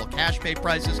affordable cash pay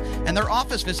prices, and their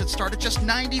office visits start at just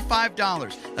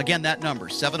 $95. Again, that number,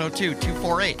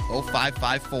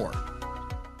 702-248-0554.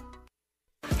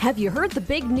 Have you heard the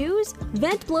big news?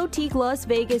 Vent Blotique Las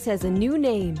Vegas has a new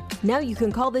name. Now you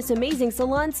can call this amazing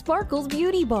salon Sparkles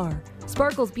Beauty Bar.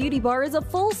 Sparkles Beauty Bar is a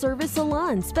full-service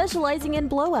salon specializing in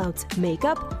blowouts,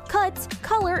 makeup, cuts,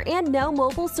 color, and now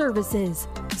mobile services.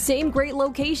 Same great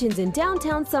locations in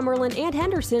downtown Summerlin and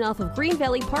Henderson off of Green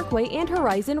Valley Parkway and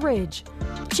Horizon Ridge.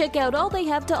 Check out all they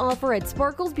have to offer at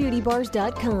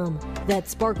sparklesbeautybars.com.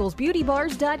 That's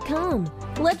sparklesbeautybars.com.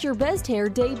 Let your best hair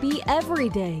day be every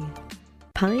day.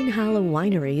 Pine Hollow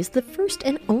Winery is the first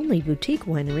and only boutique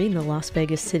winery in the Las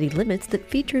Vegas city limits that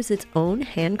features its own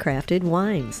handcrafted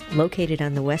wines. Located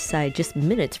on the west side just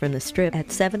minutes from the Strip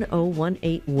at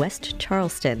 7018 West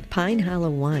Charleston, Pine Hollow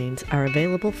wines are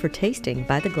available for tasting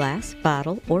by the glass,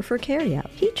 bottle, or for carryout.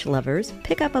 Peach lovers,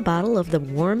 pick up a bottle of the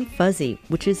Warm Fuzzy,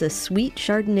 which is a sweet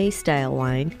Chardonnay-style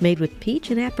wine made with peach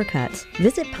and apricots.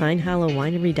 Visit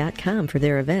PineHollowWinery.com for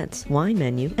their events, wine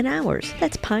menu, and hours.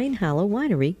 That's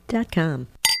PineHollowWinery.com.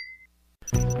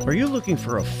 Are you looking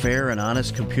for a fair and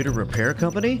honest computer repair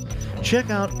company? Check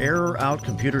out Error Out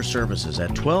Computer Services at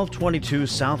 1222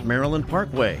 South Maryland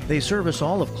Parkway. They service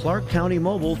all of Clark County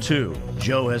Mobile, too.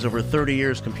 Joe has over 30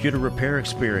 years computer repair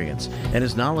experience and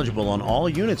is knowledgeable on all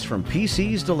units from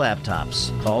PCs to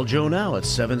laptops. Call Joe now at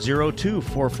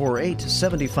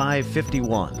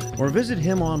 702-448-7551 or visit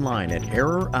him online at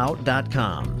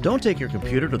errorout.com. Don't take your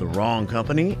computer to the wrong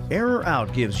company. Error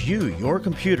Out gives you your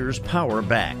computer's power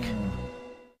back.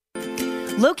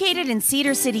 Located in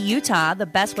Cedar City, Utah, the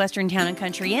Best Western Town &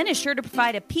 Country Inn is sure to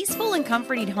provide a peaceful and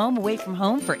comforting home away from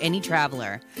home for any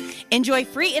traveler. Enjoy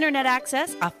free internet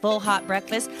access, a full hot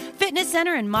breakfast, fitness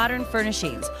center, and modern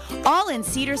furnishings, all in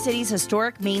Cedar City's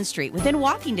historic Main Street within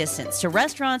walking distance to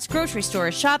restaurants, grocery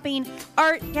stores, shopping,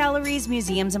 art, galleries,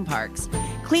 museums, and parks.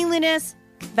 Cleanliness,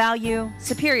 value,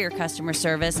 superior customer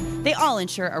service, they all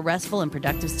ensure a restful and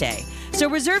productive stay. So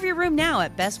reserve your room now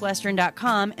at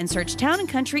bestwestern.com and search Town &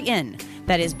 Country Inn.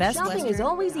 That is Best Shopping Western. is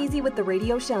always easy with the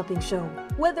Radio Shopping Show.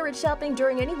 Whether it's shopping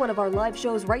during any one of our live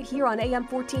shows right here on AM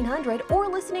 1400 or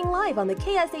listening live on the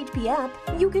KSHP app,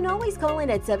 you can always call in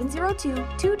at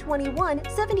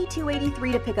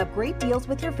 702-221-7283 to pick up great deals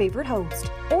with your favorite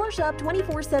host. Or shop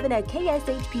 24/7 at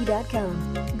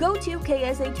kshp.com. Go to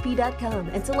kshp.com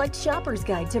and select Shopper's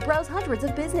Guide to browse hundreds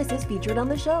of businesses featured on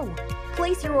the show.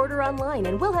 Place your order online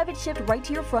and we'll have it shipped right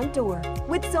to your front door.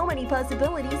 With so many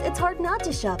possibilities, it's hard not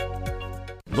to shop.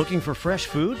 Looking for fresh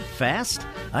food, fast?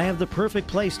 I have the perfect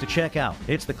place to check out.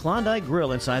 It's the Klondike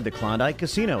Grill inside the Klondike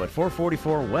Casino at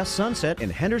 444 West Sunset in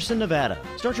Henderson, Nevada.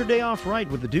 Start your day off right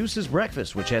with the Deuce's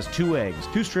Breakfast, which has 2 eggs,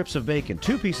 2 strips of bacon,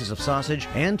 2 pieces of sausage,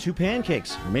 and 2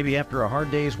 pancakes. Or maybe after a hard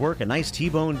day's work, a nice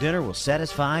T-bone dinner will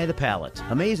satisfy the palate.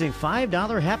 Amazing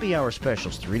 $5 happy hour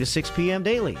specials, 3 to 6 p.m.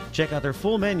 daily. Check out their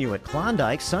full menu at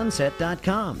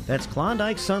KlondikeSunset.com. That's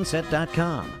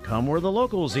KlondikeSunset.com. Come where the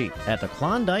locals eat at the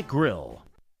Klondike Grill.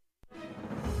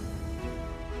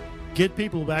 Get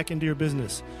people back into your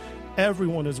business.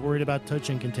 Everyone is worried about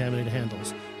touching contaminated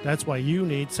handles. That's why you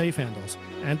need Safe Handles,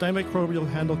 antimicrobial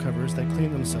handle covers that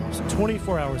clean themselves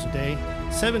 24 hours a day,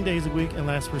 7 days a week, and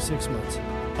last for 6 months.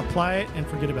 Apply it and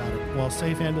forget about it, while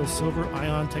Safe Handles Silver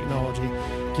Ion technology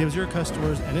gives your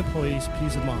customers and employees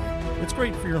peace of mind. It's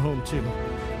great for your home, too.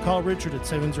 Call Richard at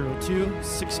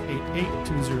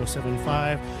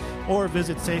 702-688-2075 or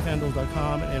visit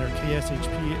safehandles.com and enter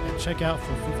KSHP at checkout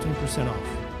for 15% off.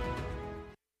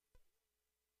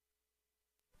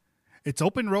 It's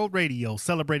Open Road Radio,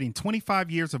 celebrating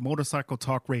 25 years of motorcycle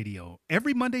talk radio.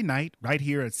 Every Monday night, right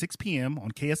here at 6 p.m.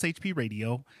 on KSHP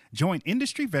Radio, join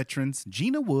industry veterans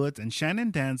Gina Woods and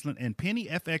Shannon Danslin and Penny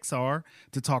FXR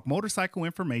to talk motorcycle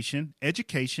information,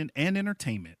 education, and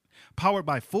entertainment. Powered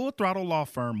by Full Throttle Law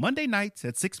Firm, Monday nights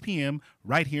at 6 p.m.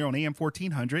 right here on AM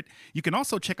 1400. You can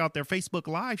also check out their Facebook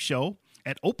Live show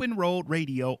at Open Road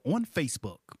Radio on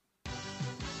Facebook.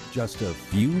 Just a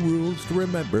few rules to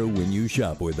remember when you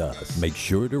shop with us. Make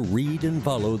sure to read and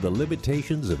follow the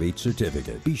limitations of each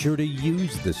certificate. Be sure to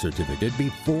use the certificate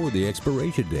before the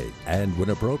expiration date. And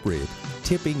when appropriate,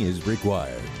 tipping is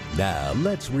required. Now,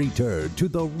 let's return to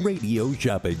the Radio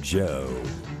Shopping Show.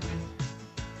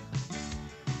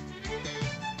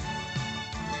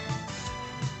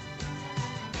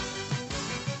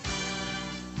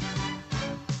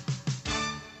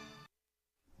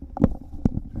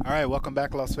 All right, welcome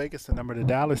back, Las Vegas. The number to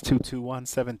dial is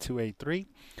 221-7283.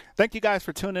 Thank you guys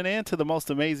for tuning in to the most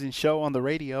amazing show on the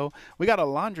radio. We got a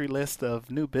laundry list of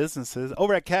new businesses.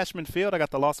 Over at Cashman Field, I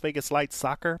got the Las Vegas Lights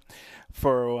Soccer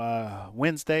for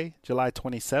Wednesday, July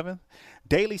 27th.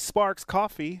 Daily Sparks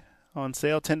Coffee on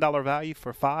sale, $10 value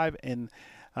for 5 in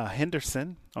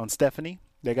Henderson on Stephanie.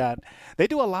 They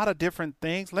do a lot of different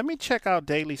things. Let me check out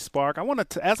Daily Spark. I want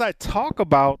to, as I talk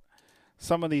about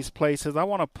some of these places, I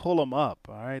want to pull them up.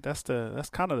 All right, that's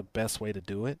kind of the best way to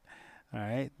do it. All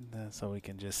right, so we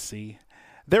can just see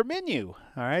their menu.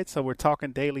 All right, so we're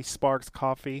talking Daily Sparks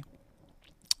Coffee.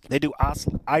 They do ice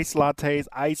lattes,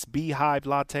 ice beehive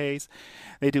lattes.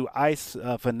 They do ice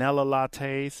vanilla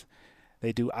lattes.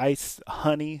 They do ice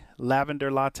honey lavender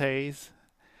lattes.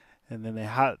 And then they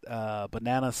hot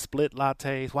banana split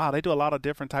lattes. Wow, they do a lot of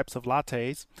different types of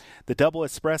lattes. The double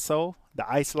espresso,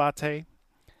 the ice latte.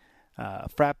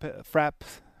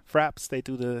 Fraps, they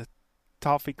do the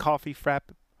toffee coffee frap,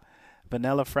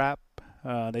 vanilla frap.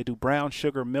 They do brown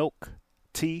sugar milk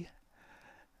tea.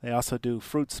 They also do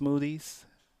fruit smoothies,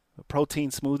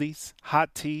 protein smoothies,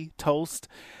 hot tea, toast.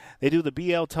 They do the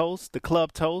BL toast, the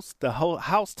club toast, the whole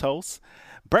house toast.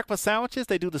 Breakfast sandwiches,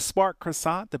 they do the Spark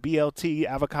croissant, the BLT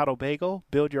avocado bagel,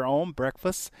 build your own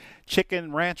breakfast,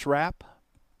 chicken ranch wrap.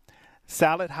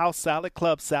 Salad, house salad,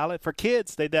 club salad. For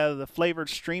kids, they do the flavored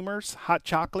streamers, hot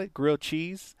chocolate, grilled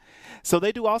cheese. So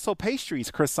they do also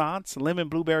pastries, croissants, lemon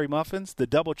blueberry muffins, the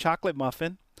double chocolate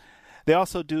muffin. They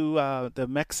also do the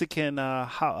Mexican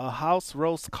house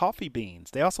roast coffee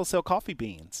beans. They also sell coffee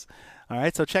beans. All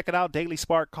right, so check it out, Daily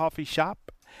Spark Coffee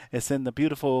Shop. It's in the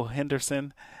beautiful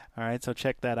Henderson. All right, so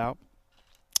check that out.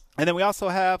 And then we also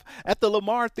have at the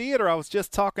Lamar Theater. I was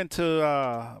just talking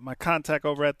to my contact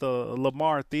over at the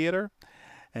Lamar Theater.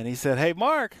 And he said, hey,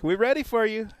 Mark, we're ready for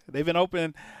you. They've been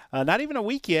open not even a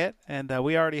week yet, and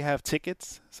we already have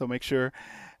tickets. So make sure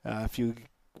if you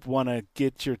want to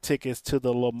get your tickets to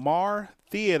the Lamar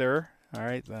Theater. All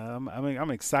right,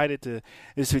 I'm excited to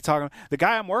be talking. The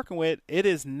guy I'm working with, it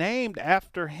is named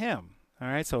after him. All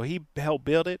right, so he helped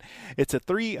build it. It's a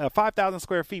 5,000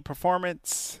 square feet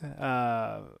performance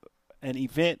an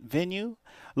event venue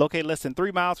located less than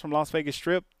 3 miles from Las Vegas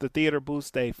Strip. The theater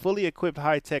boasts a fully equipped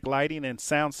high-tech lighting and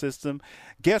sound system,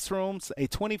 guest rooms, a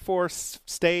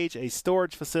 24-stage, a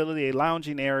storage facility, a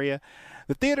lounging area.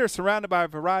 The theater is surrounded by a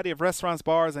variety of restaurants,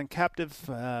 bars, and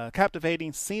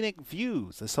captivating scenic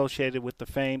views associated with the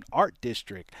famed Art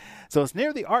District. So it's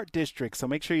near the Art District, so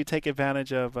make sure you take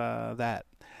advantage of that.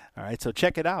 All right, so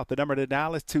check it out. The number to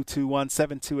dial is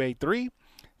 221-7283.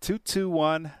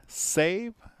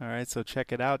 221-SAVE. All right, so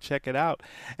check it out.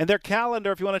 And their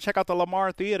calendar, if you want to check out the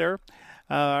Lamar Theater,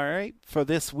 all right, for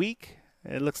this week,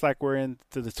 It looks like we're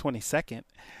into the 22nd.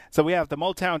 So we have the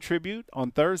Motown Tribute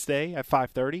on Thursday at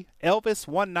 5:30. Elvis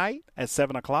One Night at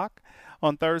 7 o'clock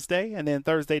on Thursday. And then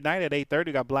Thursday night at 8:30,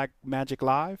 we got Black Magic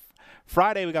Live.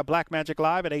 Friday, we got Black Magic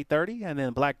Live at 8:30. And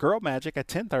then Black Girl Magic at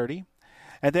 10:30.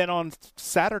 And then on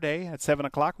Saturday at 7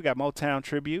 o'clock, we got Motown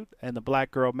Tribute and the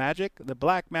Black Girl Magic, the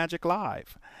Black Magic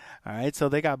Live. All right, so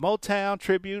they got Motown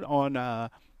Tribute on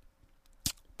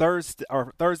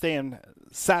Thursday and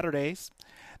Saturdays.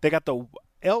 They got the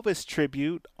Elvis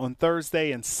Tribute on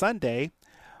Thursday and Sunday.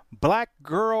 Black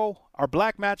Girl or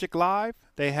Black Magic Live,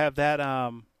 they have that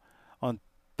on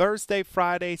Thursday,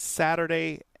 Friday,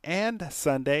 Saturday, and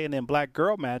Sunday. And then Black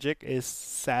Girl Magic is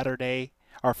Saturday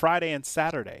or Friday and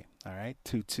Saturday. All right,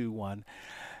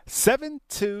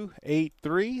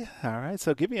 221-7283. All right,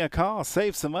 so give me a call.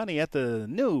 Save some money at the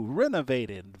new,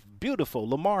 renovated, beautiful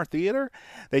Lamar Theater.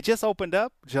 They just opened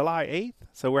up July 8th,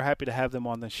 so we're happy to have them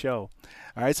on the show.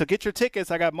 All right, so get your tickets.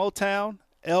 I got Motown,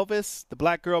 Elvis, the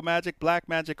Black Girl Magic, Black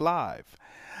Magic Live.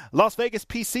 Las Vegas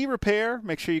PC Repair.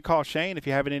 Make sure you call Shane if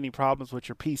you're having any problems with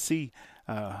your PC.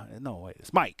 No, wait,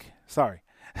 it's Mike. Sorry.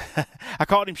 I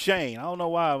called him Shane. I don't know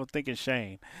why I was thinking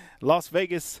Shane. Las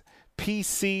Vegas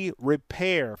PC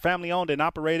Repair, family owned and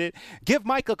operated. Give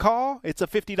Mike a call. It's a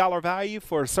 $50 value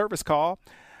for a service call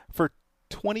for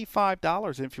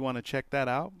 $25 if you want to check that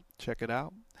out. Check it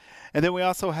out. And then we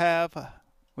also have,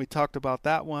 we talked about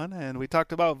that one, and we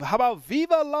talked about, how about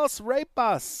Viva Las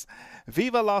Repas?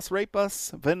 Viva Las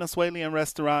Repas, Venezuelan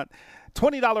restaurant.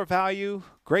 $20 value,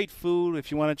 great food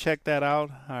if you want to check that out.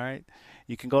 All right.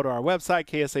 You can go to our website,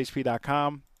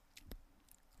 kshp.com.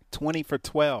 20 for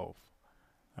 12.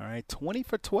 All right, 20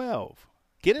 for 12.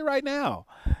 Get it right now.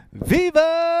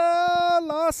 Viva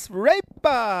Las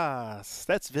Repas.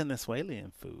 That's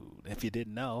Venezuelan food, if you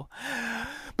didn't know.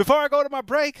 Before I go to my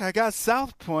break, I got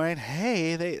South Point.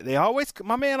 Hey, they always,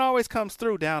 my man always comes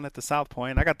through down at the South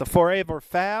Point. I got the Forever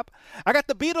Fab. I got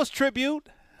the Beatles tribute.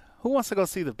 Who wants to go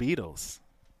see the Beatles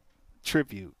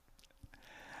tribute?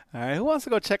 All right, who wants to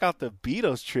go check out the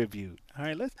Beatles tribute? All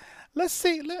right, let's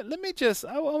see. Let me just,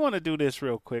 I want to do this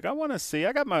real quick. I want to see.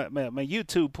 I got my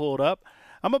YouTube pulled up.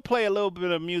 I'm going to play a little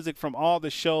bit of music from all the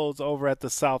shows over at the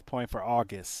South Point for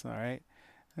August. All right.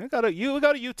 We go to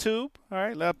YouTube. All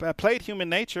right. I played Human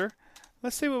Nature.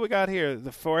 Let's see what we got here.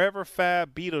 The Forever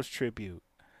Fab Beatles tribute.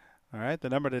 All right. The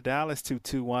number to dial is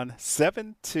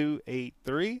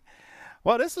 221-7283.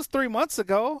 Well, this was 3 months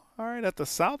ago. All right. At the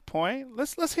South Point.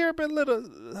 Let's hear a bit little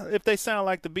if they sound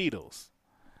like the Beatles.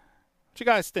 What you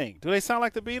guys think? Do they sound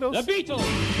like the Beatles? The Beatles.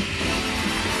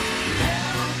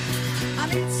 Help, I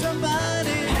need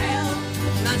somebody. Help,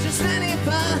 not just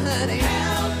anybody.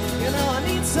 Help, you know I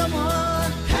need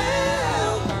someone.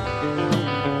 Help.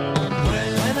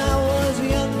 When I was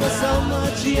younger, so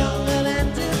much younger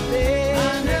than today,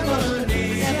 I never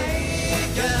needed a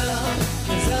girl.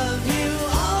 'Cause of you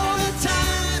all the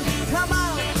time. Come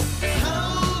on,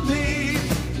 hold me,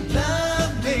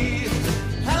 love me,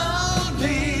 hold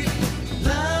me.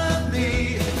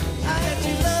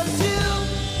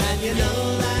 You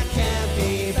know that can't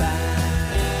be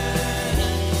bad.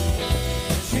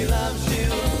 She loves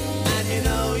you, and you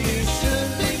know you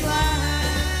should be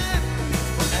glad.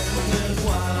 And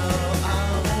while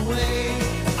I'm away,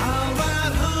 I'll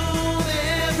ride home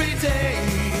every day,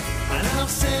 and I'll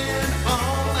send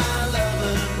all my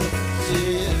loving to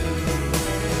you.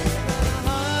 A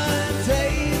hard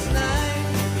day's night,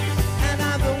 and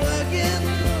I've been working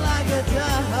like a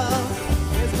dog.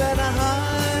 It's been a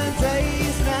hard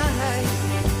day's night.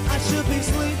 I should be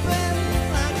sleeping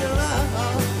like a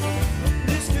log.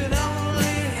 This could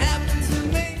only happen to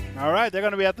me. All right, they're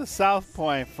going to be at the South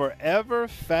Point. Forever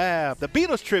Fab. The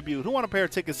Beatles tribute. Who want a pair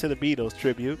of tickets to the Beatles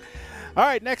tribute? All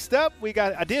right, next up,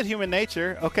 I did Human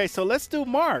Nature. Okay, so let's do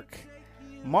Mark.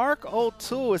 Mark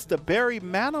O'Toole is the Barry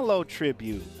Manilow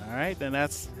tribute. All right, and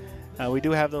that's, we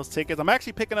do have those tickets. I'm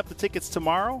actually picking up the tickets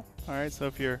tomorrow. All right, so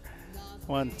if you're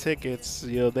want tickets,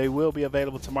 they will be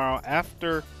available tomorrow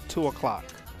after 2 o'clock.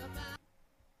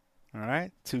 All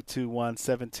right,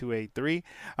 221-7283.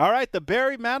 All right, the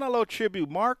Barry Manilow tribute,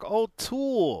 Mark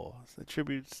O'Toole. It's the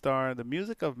tribute star, the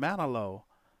music of Manilow.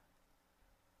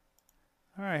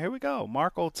 All right, here we go,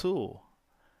 Mark O'Toole.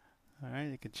 All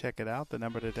right, you can check it out. The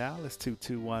number to dial is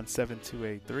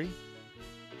 221-7283.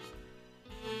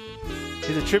 It's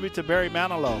a tribute to Barry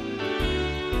Manilow.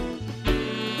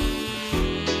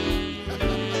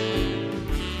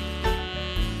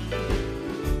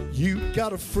 You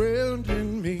got a friend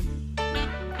in me.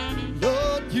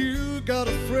 Lord, you got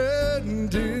a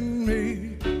friend in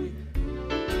me.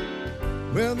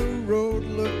 When the road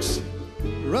looks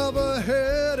rough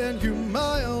ahead and you're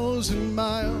miles and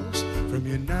miles from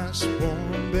your nice nice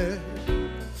warm bed.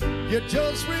 You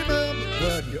just remember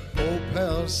what your old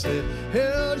pal said.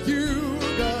 Hell, you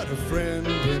got a friend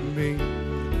in me.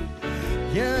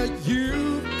 Yeah,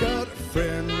 you got a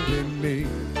friend in me.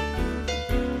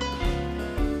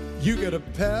 You got a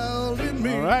pal in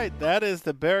me. All right, that is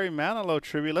the Barry Manilow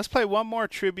tribute. Let's play one more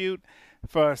tribute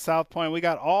for South Point. We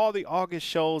got all the August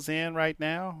shows in right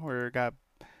now. All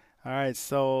right,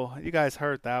 so you guys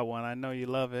heard that one. I know you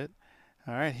love it.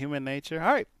 All right, Human Nature.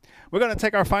 All right, we're going to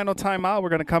take our final time out. We're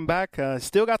going to come back.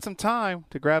 Still got some time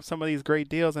to grab some of these great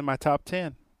deals in my top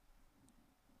 10.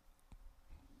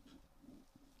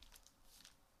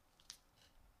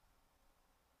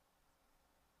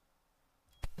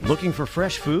 Looking for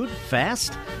fresh food,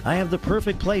 fast? I have the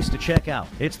perfect place to check out.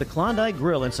 It's the Klondike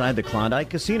Grill inside the Klondike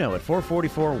Casino at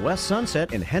 444 West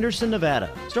Sunset in Henderson,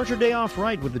 Nevada. Start your day off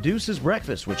right with the Deuce's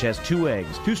Breakfast, which has 2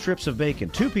 eggs, 2 strips of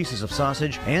bacon, 2 pieces of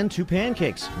sausage, and 2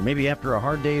 pancakes. Or maybe after a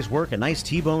hard day's work, a nice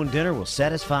T-bone dinner will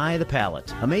satisfy the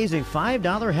palate. Amazing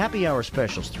 $5 happy hour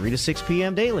specials 3 to 6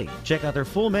 p.m. daily. Check out their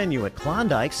full menu at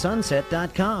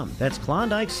KlondikeSunset.com. That's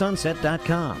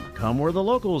KlondikeSunset.com. Come where the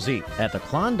locals eat at the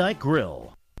Klondike Grill.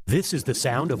 This is the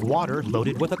sound of water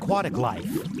loaded with aquatic life.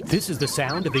 This is the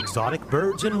sound of exotic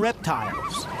birds and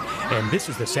reptiles. And this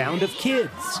is the sound of kids.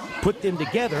 Put them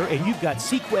together and you've got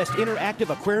Sequest Interactive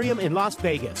Aquarium in Las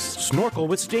Vegas. Snorkel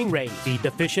with stingray, feed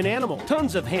the fish and animal,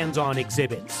 tons of hands-on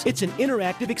exhibits. It's an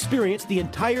interactive experience the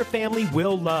entire family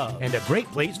will love. And a great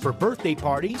place for birthday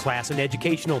parties, class and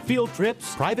educational field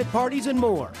trips, private parties, and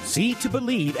more. See to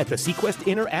believe at the Sequest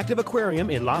Interactive Aquarium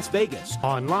in Las Vegas.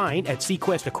 Online at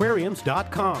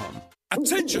sequestaquariums.com.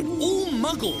 Attention, all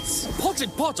muggles!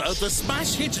 Potted Potter, the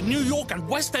smash hit New York and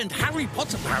West End Harry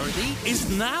Potter parody, is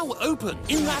now open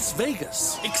in Las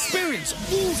Vegas. Experience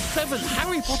all 7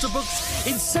 Harry Potter books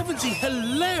in 70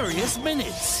 hilarious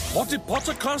minutes. Potted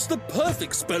Potter cast the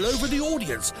perfect spell over the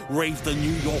audience, raved the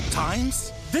New York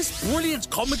Times. This brilliant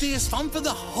comedy is fun for the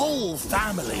whole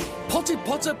family. Potted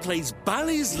Potter plays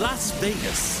Bally's Las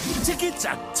Vegas. Tickets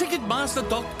at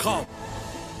Ticketmaster.com.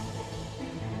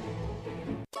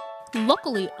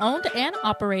 Locally owned and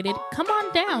operated, come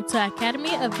on down to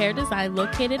Academy of Hair Design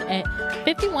located at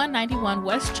 5191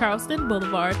 West Charleston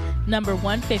Boulevard, number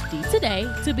 150 today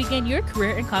to begin your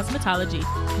career in cosmetology.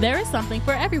 There is something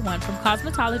for everyone from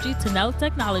cosmetology to nail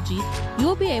technology. You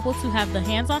will be able to have the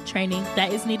hands-on training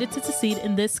that is needed to succeed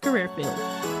in this career field.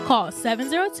 Call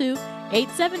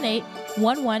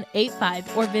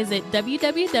 702-878-1185 or visit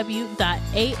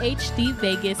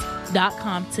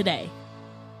www.ahdvegas.com today.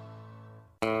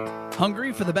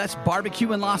 Hungry for the best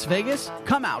barbecue in Las Vegas?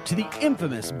 Come out to the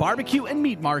infamous barbecue and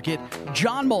meat market,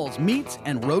 John Moles Meats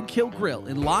and Roadkill Grill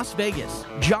in Las Vegas.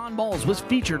 John Moles was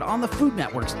featured on the Food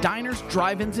Network's Diners,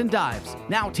 Drive-Ins, and Dives.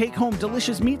 Now take home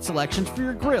delicious meat selections for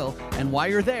your grill, and while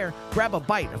you're there, grab a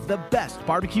bite of the best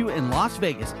barbecue in Las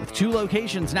Vegas. With 2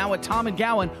 locations now at Tom and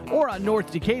Gowan or on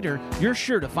North Decatur, you're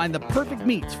sure to find the perfect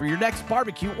meats for your next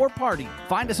barbecue or party.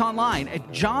 Find us online at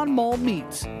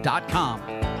johnmolemeats.com.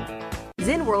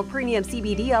 Zen World Premium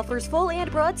CBD offers full and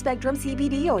broad spectrum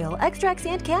CBD oil, extracts,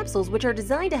 and capsules which are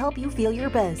designed to help you feel your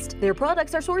best. Their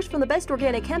products are sourced from the best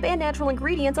organic hemp and natural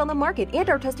ingredients on the market and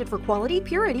are tested for quality,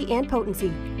 purity, and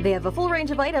potency. They have a full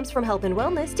range of items from health and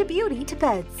wellness to beauty to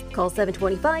pets. Call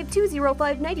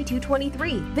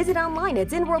 725-205-9223. Visit online at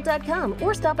zenworld.com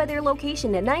or stop by their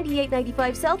location at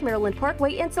 9895 South Maryland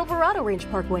Parkway and Silverado Ranch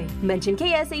Parkway. Mention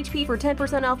KSHP for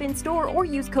 10% off in store or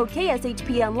use code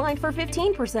KSHP online for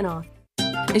 15% off.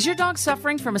 Is your dog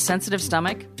suffering from a sensitive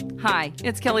stomach? Hi,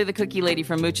 it's Kelly the Cookie Lady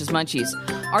from Mooch's Munchies.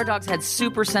 Our dogs had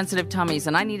super sensitive tummies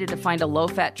and I needed to find a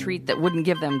low-fat treat that wouldn't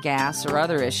give them gas or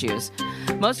other issues.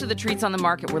 Most of the treats on the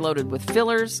market were loaded with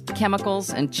fillers, chemicals,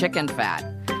 and chicken fat.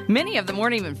 Many of them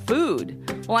weren't even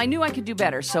food. Well, I knew I could do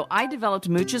better, so I developed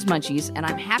Mooch's Munchies, and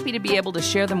I'm happy to be able to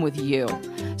share them with you.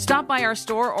 Stop by our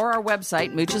store or our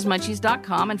website,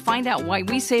 moochesmunchies.com, and find out why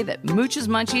we say that Mooch's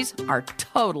Munchies are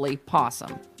totally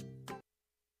pawsome.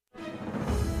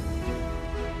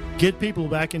 Get people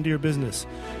back into your business.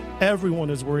 Everyone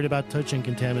is worried about touching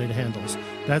contaminated handles.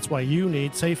 That's why you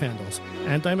need Safe Handles,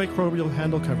 antimicrobial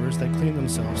handle covers that clean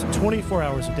themselves 24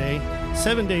 hours a day,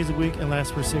 7 days a week, and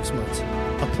last for 6 months.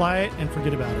 Apply it and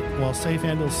forget about it, while Safe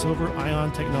Handles Silver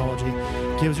Ion technology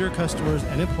gives your customers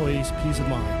and employees peace of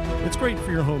mind. It's great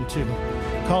for your home, too.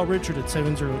 Call Richard at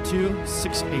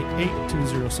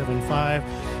 702-688-2075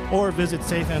 or visit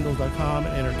safehandles.com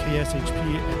and enter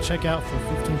KSHP at checkout for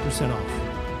 15% off.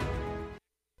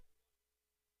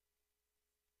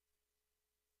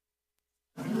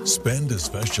 Spend a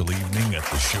special evening at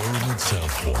the showroom at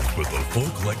South Point with the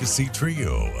Folk Legacy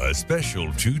Trio, a special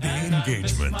 2-day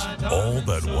engagement. All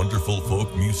that wonderful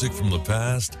folk music from the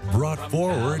past brought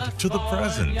forward to the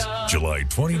present. July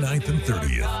 29th and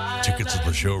 30th. Tickets at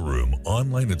the showroom,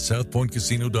 online at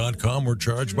southpointcasino.com or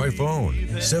charged by phone,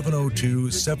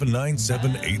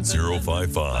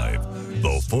 702-797-8055.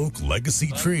 The Folk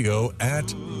Legacy Trio at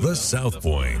the South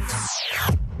Point.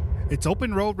 It's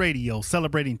Open Road Radio,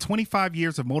 celebrating 25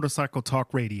 years of motorcycle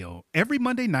talk radio. Every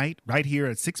Monday night, right here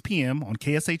at 6 p.m. on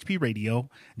KSHP Radio,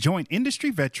 join industry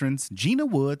veterans Gina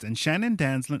Woods and Shannon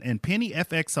Danslin and Penny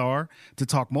FXR to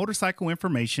talk motorcycle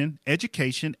information,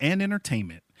 education, and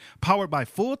entertainment. Powered by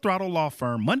Full Throttle Law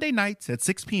Firm, Monday nights at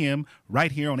 6 p.m.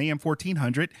 right here on AM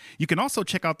 1400. You can also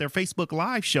check out their Facebook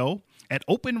Live show at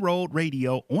Open Road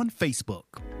Radio on Facebook.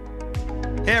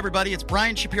 Hey everybody, it's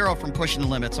Brian Shapiro from Pushing the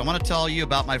Limits. I want to tell you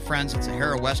about my friends at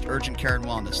Sahara West Urgent Care and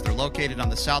Wellness. They're located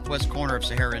on the southwest corner of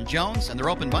Sahara and Jones, and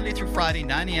they're open Monday through Friday,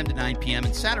 9 a.m. to 9 p.m.,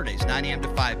 and Saturdays, 9 a.m. to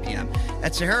 5 p.m.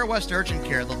 At Sahara West Urgent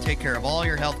Care, they'll take care of all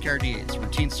your healthcare needs,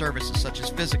 routine services such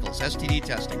as physicals, STD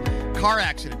testing, car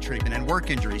accident treatment, and work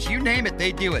injuries. You name it,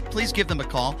 they do it. Please give them a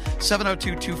call,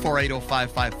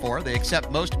 702-248-0554. They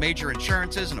accept most major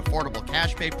insurances and affordable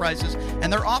cash pay prices,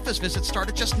 and their office visits start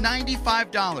at just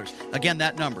 $95. Again,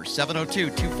 that number,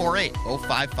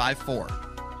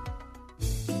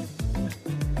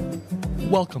 702-248-0554.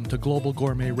 Welcome to Global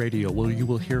Gourmet Radio, where you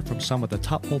will hear from some of the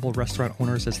top mobile restaurant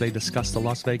owners as they discuss the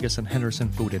Las Vegas and Henderson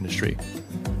food industry.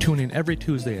 Tune in every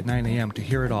Tuesday at 9 a.m. to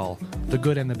hear it all, the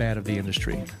good and the bad of the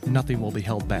industry. Nothing will be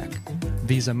held back.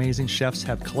 These amazing chefs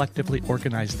have collectively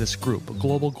organized this group,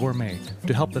 Global Gourmet,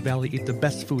 to help the Valley eat the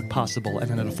best food possible at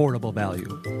an affordable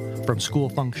value. From school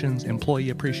functions,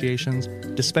 employee appreciations,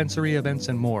 dispensary events,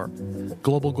 and more,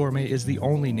 Global Gourmet is the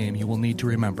only name you will need to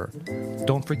remember.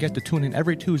 Don't forget to tune in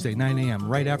every Tuesday, 9 a.m.,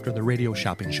 right after the radio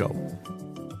shopping show.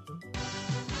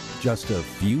 Just a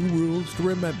few rules to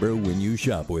remember when you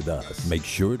shop with us. Make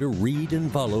sure to read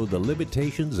and follow the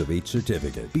limitations of each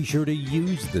certificate. Be sure to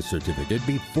use the certificate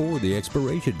before the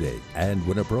expiration date. And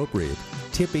when appropriate,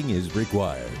 tipping is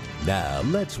required. Now,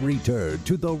 let's return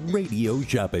to the Radio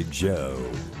Shopping Show.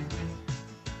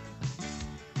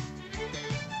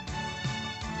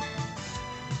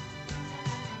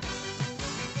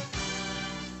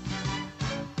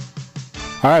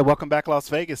 All right, welcome back, Las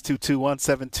Vegas,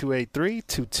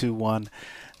 221-7283,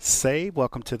 221-SAVE.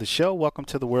 Welcome to the show. Welcome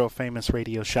to the world-famous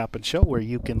Radio Shopping Show, where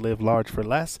you can live large for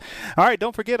less. All right,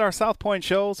 don't forget our South Point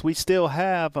shows. We still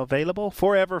have available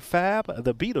Forever Fab,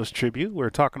 the Beatles Tribute. We were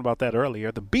talking about that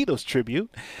earlier, the Beatles Tribute.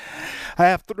 I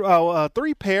have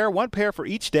three pair, one pair for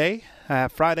each day. I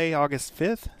have Friday, August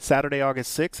 5th, Saturday,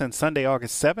 August 6th, and Sunday,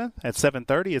 August 7th at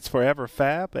 7:30. It's Forever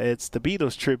Fab. It's the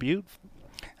Beatles Tribute.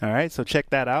 All right, so check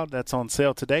that out. That's on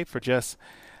sale today for just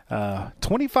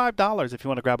 $25 if you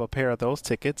want to grab a pair of those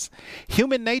tickets.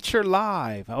 Human Nature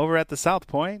Live over at the South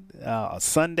Point,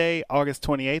 Sunday, August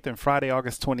 28th and Friday,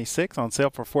 August 26th, on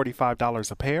sale for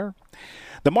 $45 a pair.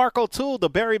 The Mark O'Toole, the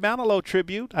Barry Manilow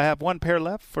Tribute. I have one pair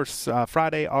left for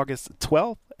Friday, August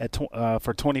 12th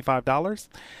for $25.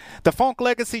 The Funk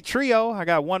Legacy Trio, I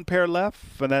got one pair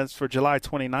left, and that's for July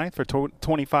 29th for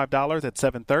 $25 at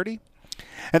 7:30.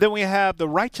 And then we have the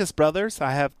Righteous Brothers.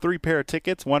 I have three pair of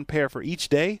tickets, one pair for each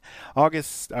day.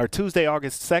 Tuesday,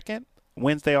 August 2nd,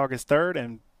 Wednesday, August 3rd,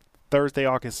 and Thursday,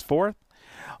 August 4th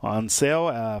on sale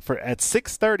at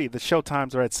 6:30. The show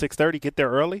times are at 6:30. Get there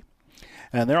early.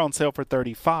 And they're on sale for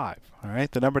 $35. All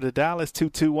right. The number to dial is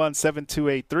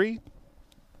 221-7283,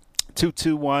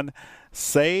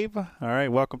 221-SAVE. All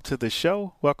right. Welcome to the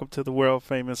show. Welcome to the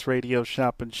world-famous Radio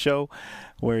Shopping Show,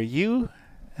 where you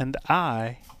and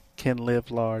I can live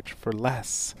large for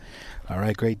less. All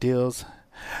right, great deals,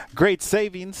 great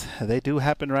savings. They do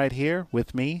happen right here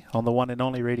with me on the one and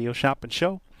only Radio Shopping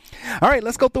Show. All right,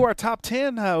 let's go through our top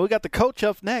 10. We got the coach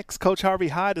up next. Coach Harvey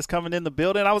Hyde is coming in the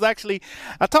building. I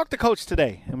talked to Coach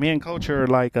today. Me and Coach are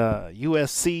like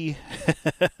USC.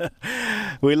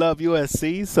 We love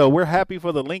USC, so we're happy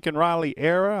for the Lincoln Riley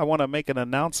era. I want to make an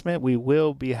announcement. We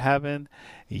will be having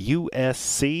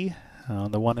USC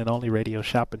on the one and only Radio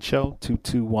Shopping Show,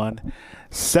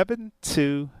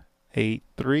 221-7283.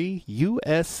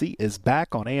 USC is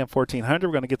back on AM 1400.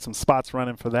 We're going to get some spots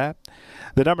running for that.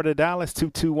 The number to dial is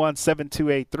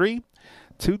 221-7283,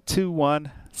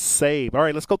 221-SAVE. All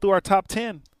right, let's go through our top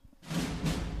 10.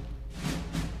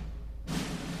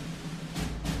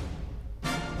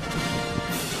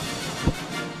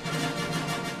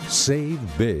 Save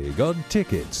big on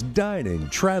tickets, dining,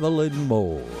 travel, and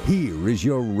more. Here is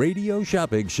your Radio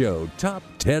Shopping Show Top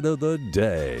 10 of the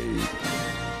Day.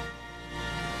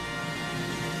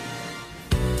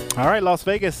 All right, Las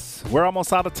Vegas, we're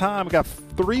almost out of time. We got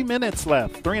 3 minutes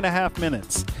left, 3.5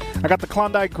 minutes. I got the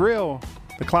Klondike Grill.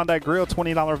 The Klondike Grill,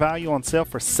 $20 value on sale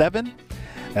for $7.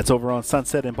 That's over on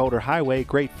Sunset and Boulder Highway.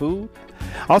 Great food.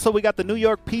 Also, we got the New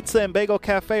York Pizza and Bagel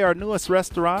Cafe, our newest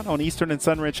restaurant on Eastern and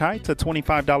Sunridge Heights, a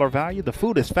 $25 value. The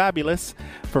food is fabulous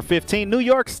for $15, New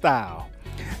York style.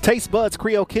 Taste Buds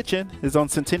Creole Kitchen is on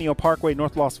Centennial Parkway,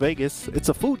 North Las Vegas. It's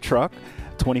a food truck,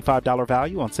 $25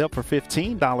 value on sale for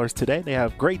 $15 today. They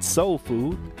have great soul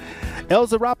food. El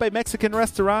Zarape Mexican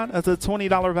Restaurant is a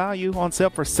 $20 value on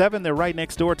sale for $7. They're right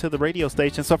next door to the radio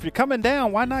station. So if you're coming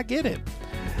down, why not get it?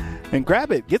 And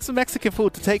grab it. Get some Mexican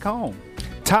food to take home.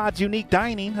 Todd's Unique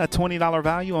Dining, a $20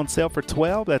 value on sale for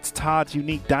 $12. That's Todd's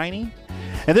Unique Dining.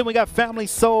 And then we got Family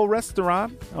Soul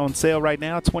Restaurant on sale right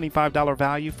now, $25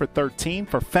 value for $13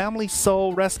 for Family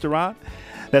Soul Restaurant.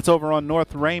 That's over on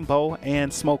North Rainbow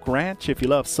and Smoke Ranch if you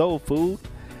love soul food.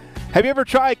 Have you ever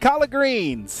tried collard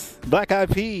greens, black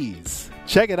eyed peas?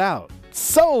 Check it out.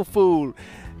 Soul food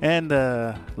and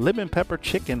lemon pepper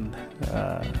chicken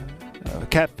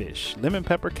catfish, lemon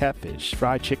pepper catfish,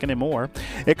 fried chicken, and more.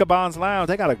 Ichabod's Lounge,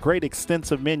 they got a great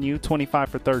extensive menu, $25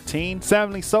 for $13.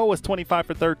 Family Soul is $25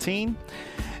 for $13.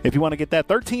 If you want to get that,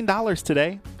 $13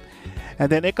 today. And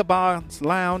then Ichabod's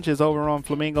Lounge is over on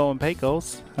Flamingo and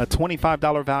Pecos, a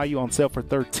 $25 value on sale for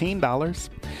 $13.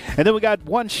 And then we got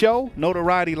One Show,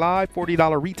 Notoriety Live,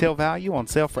 $40 retail value on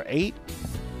sale for $8.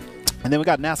 And then we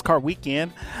got NASCAR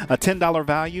Weekend, a $10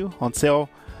 value on sale.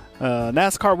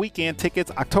 NASCAR Weekend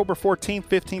tickets, October 14th,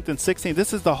 15th, and 16th.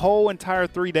 This is the whole entire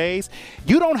 3 days.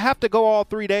 You don't have to go all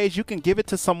 3 days. You can give it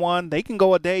to someone. They can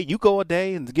go a day. You go a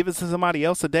day and give it to somebody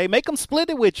else a day. Make them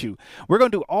split it with you. We're going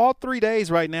to do all 3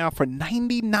 days right now for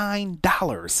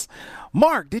 $99.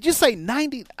 Mark, did you say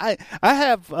 90? I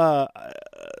have a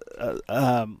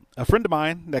friend of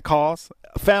mine that calls,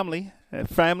 family,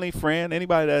 friend,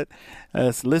 anybody that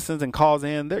listens and calls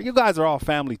in. You guys are all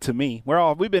family to me.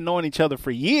 We've been knowing each other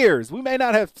for years. We may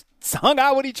not have hung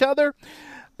out with each other,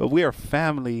 but we are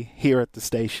family here at the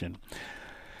station.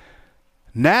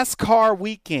 NASCAR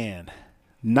Weekend,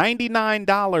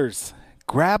 $99.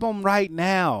 Grab them right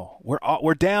now.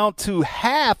 We're down to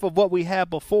half of what we had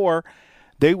before.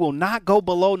 They will not go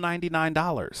below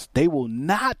 $99. They will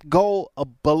not go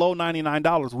below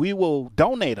 $99. We will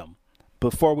donate them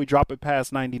before we drop it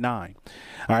past $99.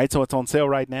 All right, so it's on sale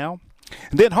right now.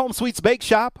 And then Home Sweets Bake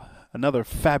Shop, another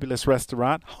fabulous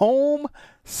restaurant. Home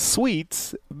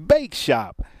Sweets Bake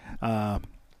Shop.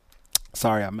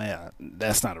 Sorry,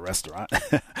 that's not a restaurant.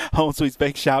 Home Sweets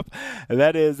Bake Shop,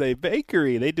 that is a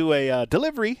bakery. They do a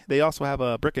delivery. They also have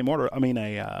a a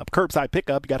curbside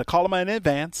pickup. You got to call them in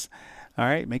advance. All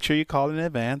right, make sure you call in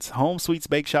advance.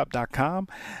 HomesweetsBakeShop.com.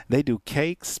 They do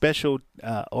cakes, special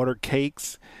order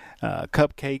cakes,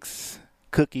 cupcakes,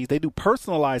 cookies. They do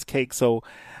personalized cakes. So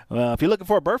if you're looking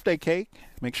for a birthday cake,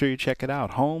 make sure you check it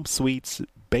out. Home Sweets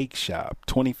Bake Shop,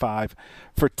 $25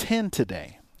 for $10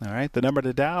 today. All right, the number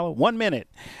to dial, 1 minute,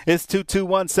 is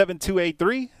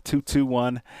 221-7283,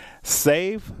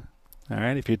 221-SAVE. All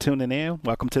right, if you're tuning in,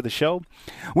 welcome to the show.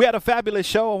 We had a fabulous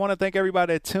show. I want to thank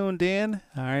everybody that tuned in.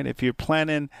 All right, if you're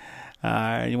planning,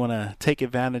 you want to take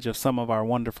advantage of some of our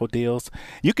wonderful deals,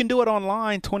 you can do it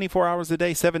online 24 hours a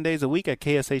day, 7 days a week at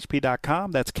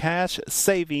KSHP.com. That's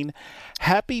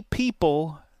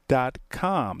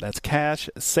CashSavingHappyPeople.com. That's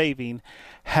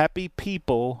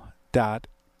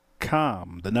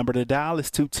CashSavingHappyPeople.com. The number to dial is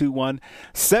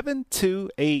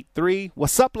 221-7283.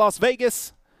 What's up, Las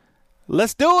Vegas?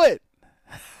 Let's do it.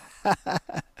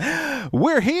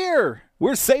 We're here.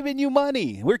 We're saving you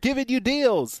money. We're giving you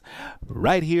deals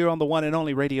right here on the one and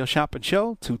only Radio Shopping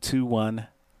Show,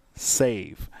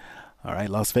 221-SAVE. All right,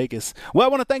 Las Vegas. Well,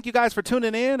 I want to thank you guys for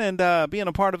tuning in and being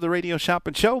a part of the Radio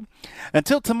Shopping Show.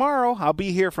 Until tomorrow, I'll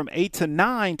be here from 8 to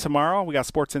 9 tomorrow. We got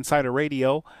Sports Insider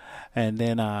Radio. And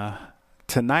then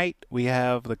tonight we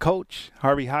have the coach,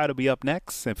 Harvey Hyde, will be up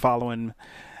next and following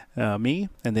me.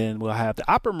 And then we'll have the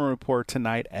Opera Report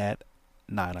tonight at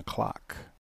 9 o'clock.